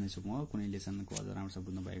बनाइहुनेछु म कुनै लेसनको अझ राम्रोसँग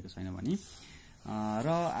बुझ्नु भएको छैन भने र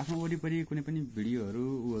आफ्नो वरिपरि कुनै पनि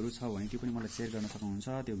भिडियोहरू छ भने त्यो पनि मलाई सेयर गर्न सक्नुहुन्छ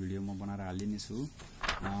त्यो भिडियो म बनाएर हालिदिनेछु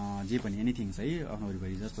जे पनि एनिथिङ चाहिँ आफ्नो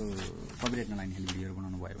वरिपरि जस्तो कपिराइट नलाग्ने खाले भिडियोहरू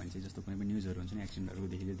बनाउनु भयो भने चाहिँ जस्तो कुनै पनि न्युजहरू हुन्छ नि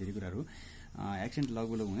एक्सिडेन्टहरूदेखि लिएर धेरै कुराहरू एक्सिडेन्ट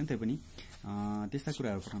लगभग हुँदैन त्यही पनि त्यस्ता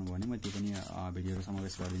कुराहरू पठाउनु भयो भने म त्यो पनि भिडियोहरू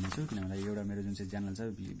समावेश गरिदिनेछु किनभने एउटा मेरो जुन चाहिँ च्यानल छ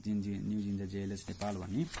न्यु जिन्जा जेएलएस नेपाल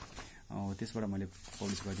भन्ने त्यसबाट मैले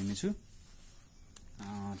पब्लिस गरिदिनेछु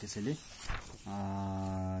त्यसैले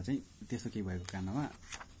चाहिँ त्यस्तो केही भएको कारणमा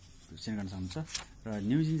सेन्ड गर्न सक्नुहुन्छ र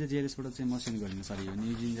न्यु जिन्जा जेएलएसबाट चाहिँ म सेन्ड गरिदिनु सरी यो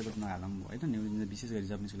न्यु जिन्जाबाट नहालौँ होइन न्यु जिन्जा विशेष गरी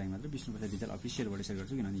जापानिजको लागि मात्र विष्णु प्रसाद डिजिटल अफिसियलबाट सेयर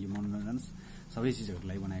गर्छु किनभने यो मनोरञ्जन सबै चिजहरूको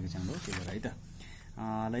लागि बनाएको च्यानल हो त्यही भएर है त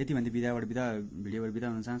ल यति भन्दै भिडियोबाट बिदा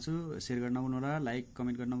हुन चाहन्छु। शेयर गर्न नभुल्नु होला, लाइक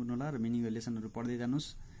कमेन्ट गर्न नभुल्नु होला र मिनिङ लेसनहरु पढ्दै जानुस्।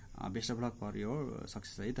 Best of lock for your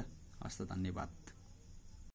success है त। हस्त धन्यवाद।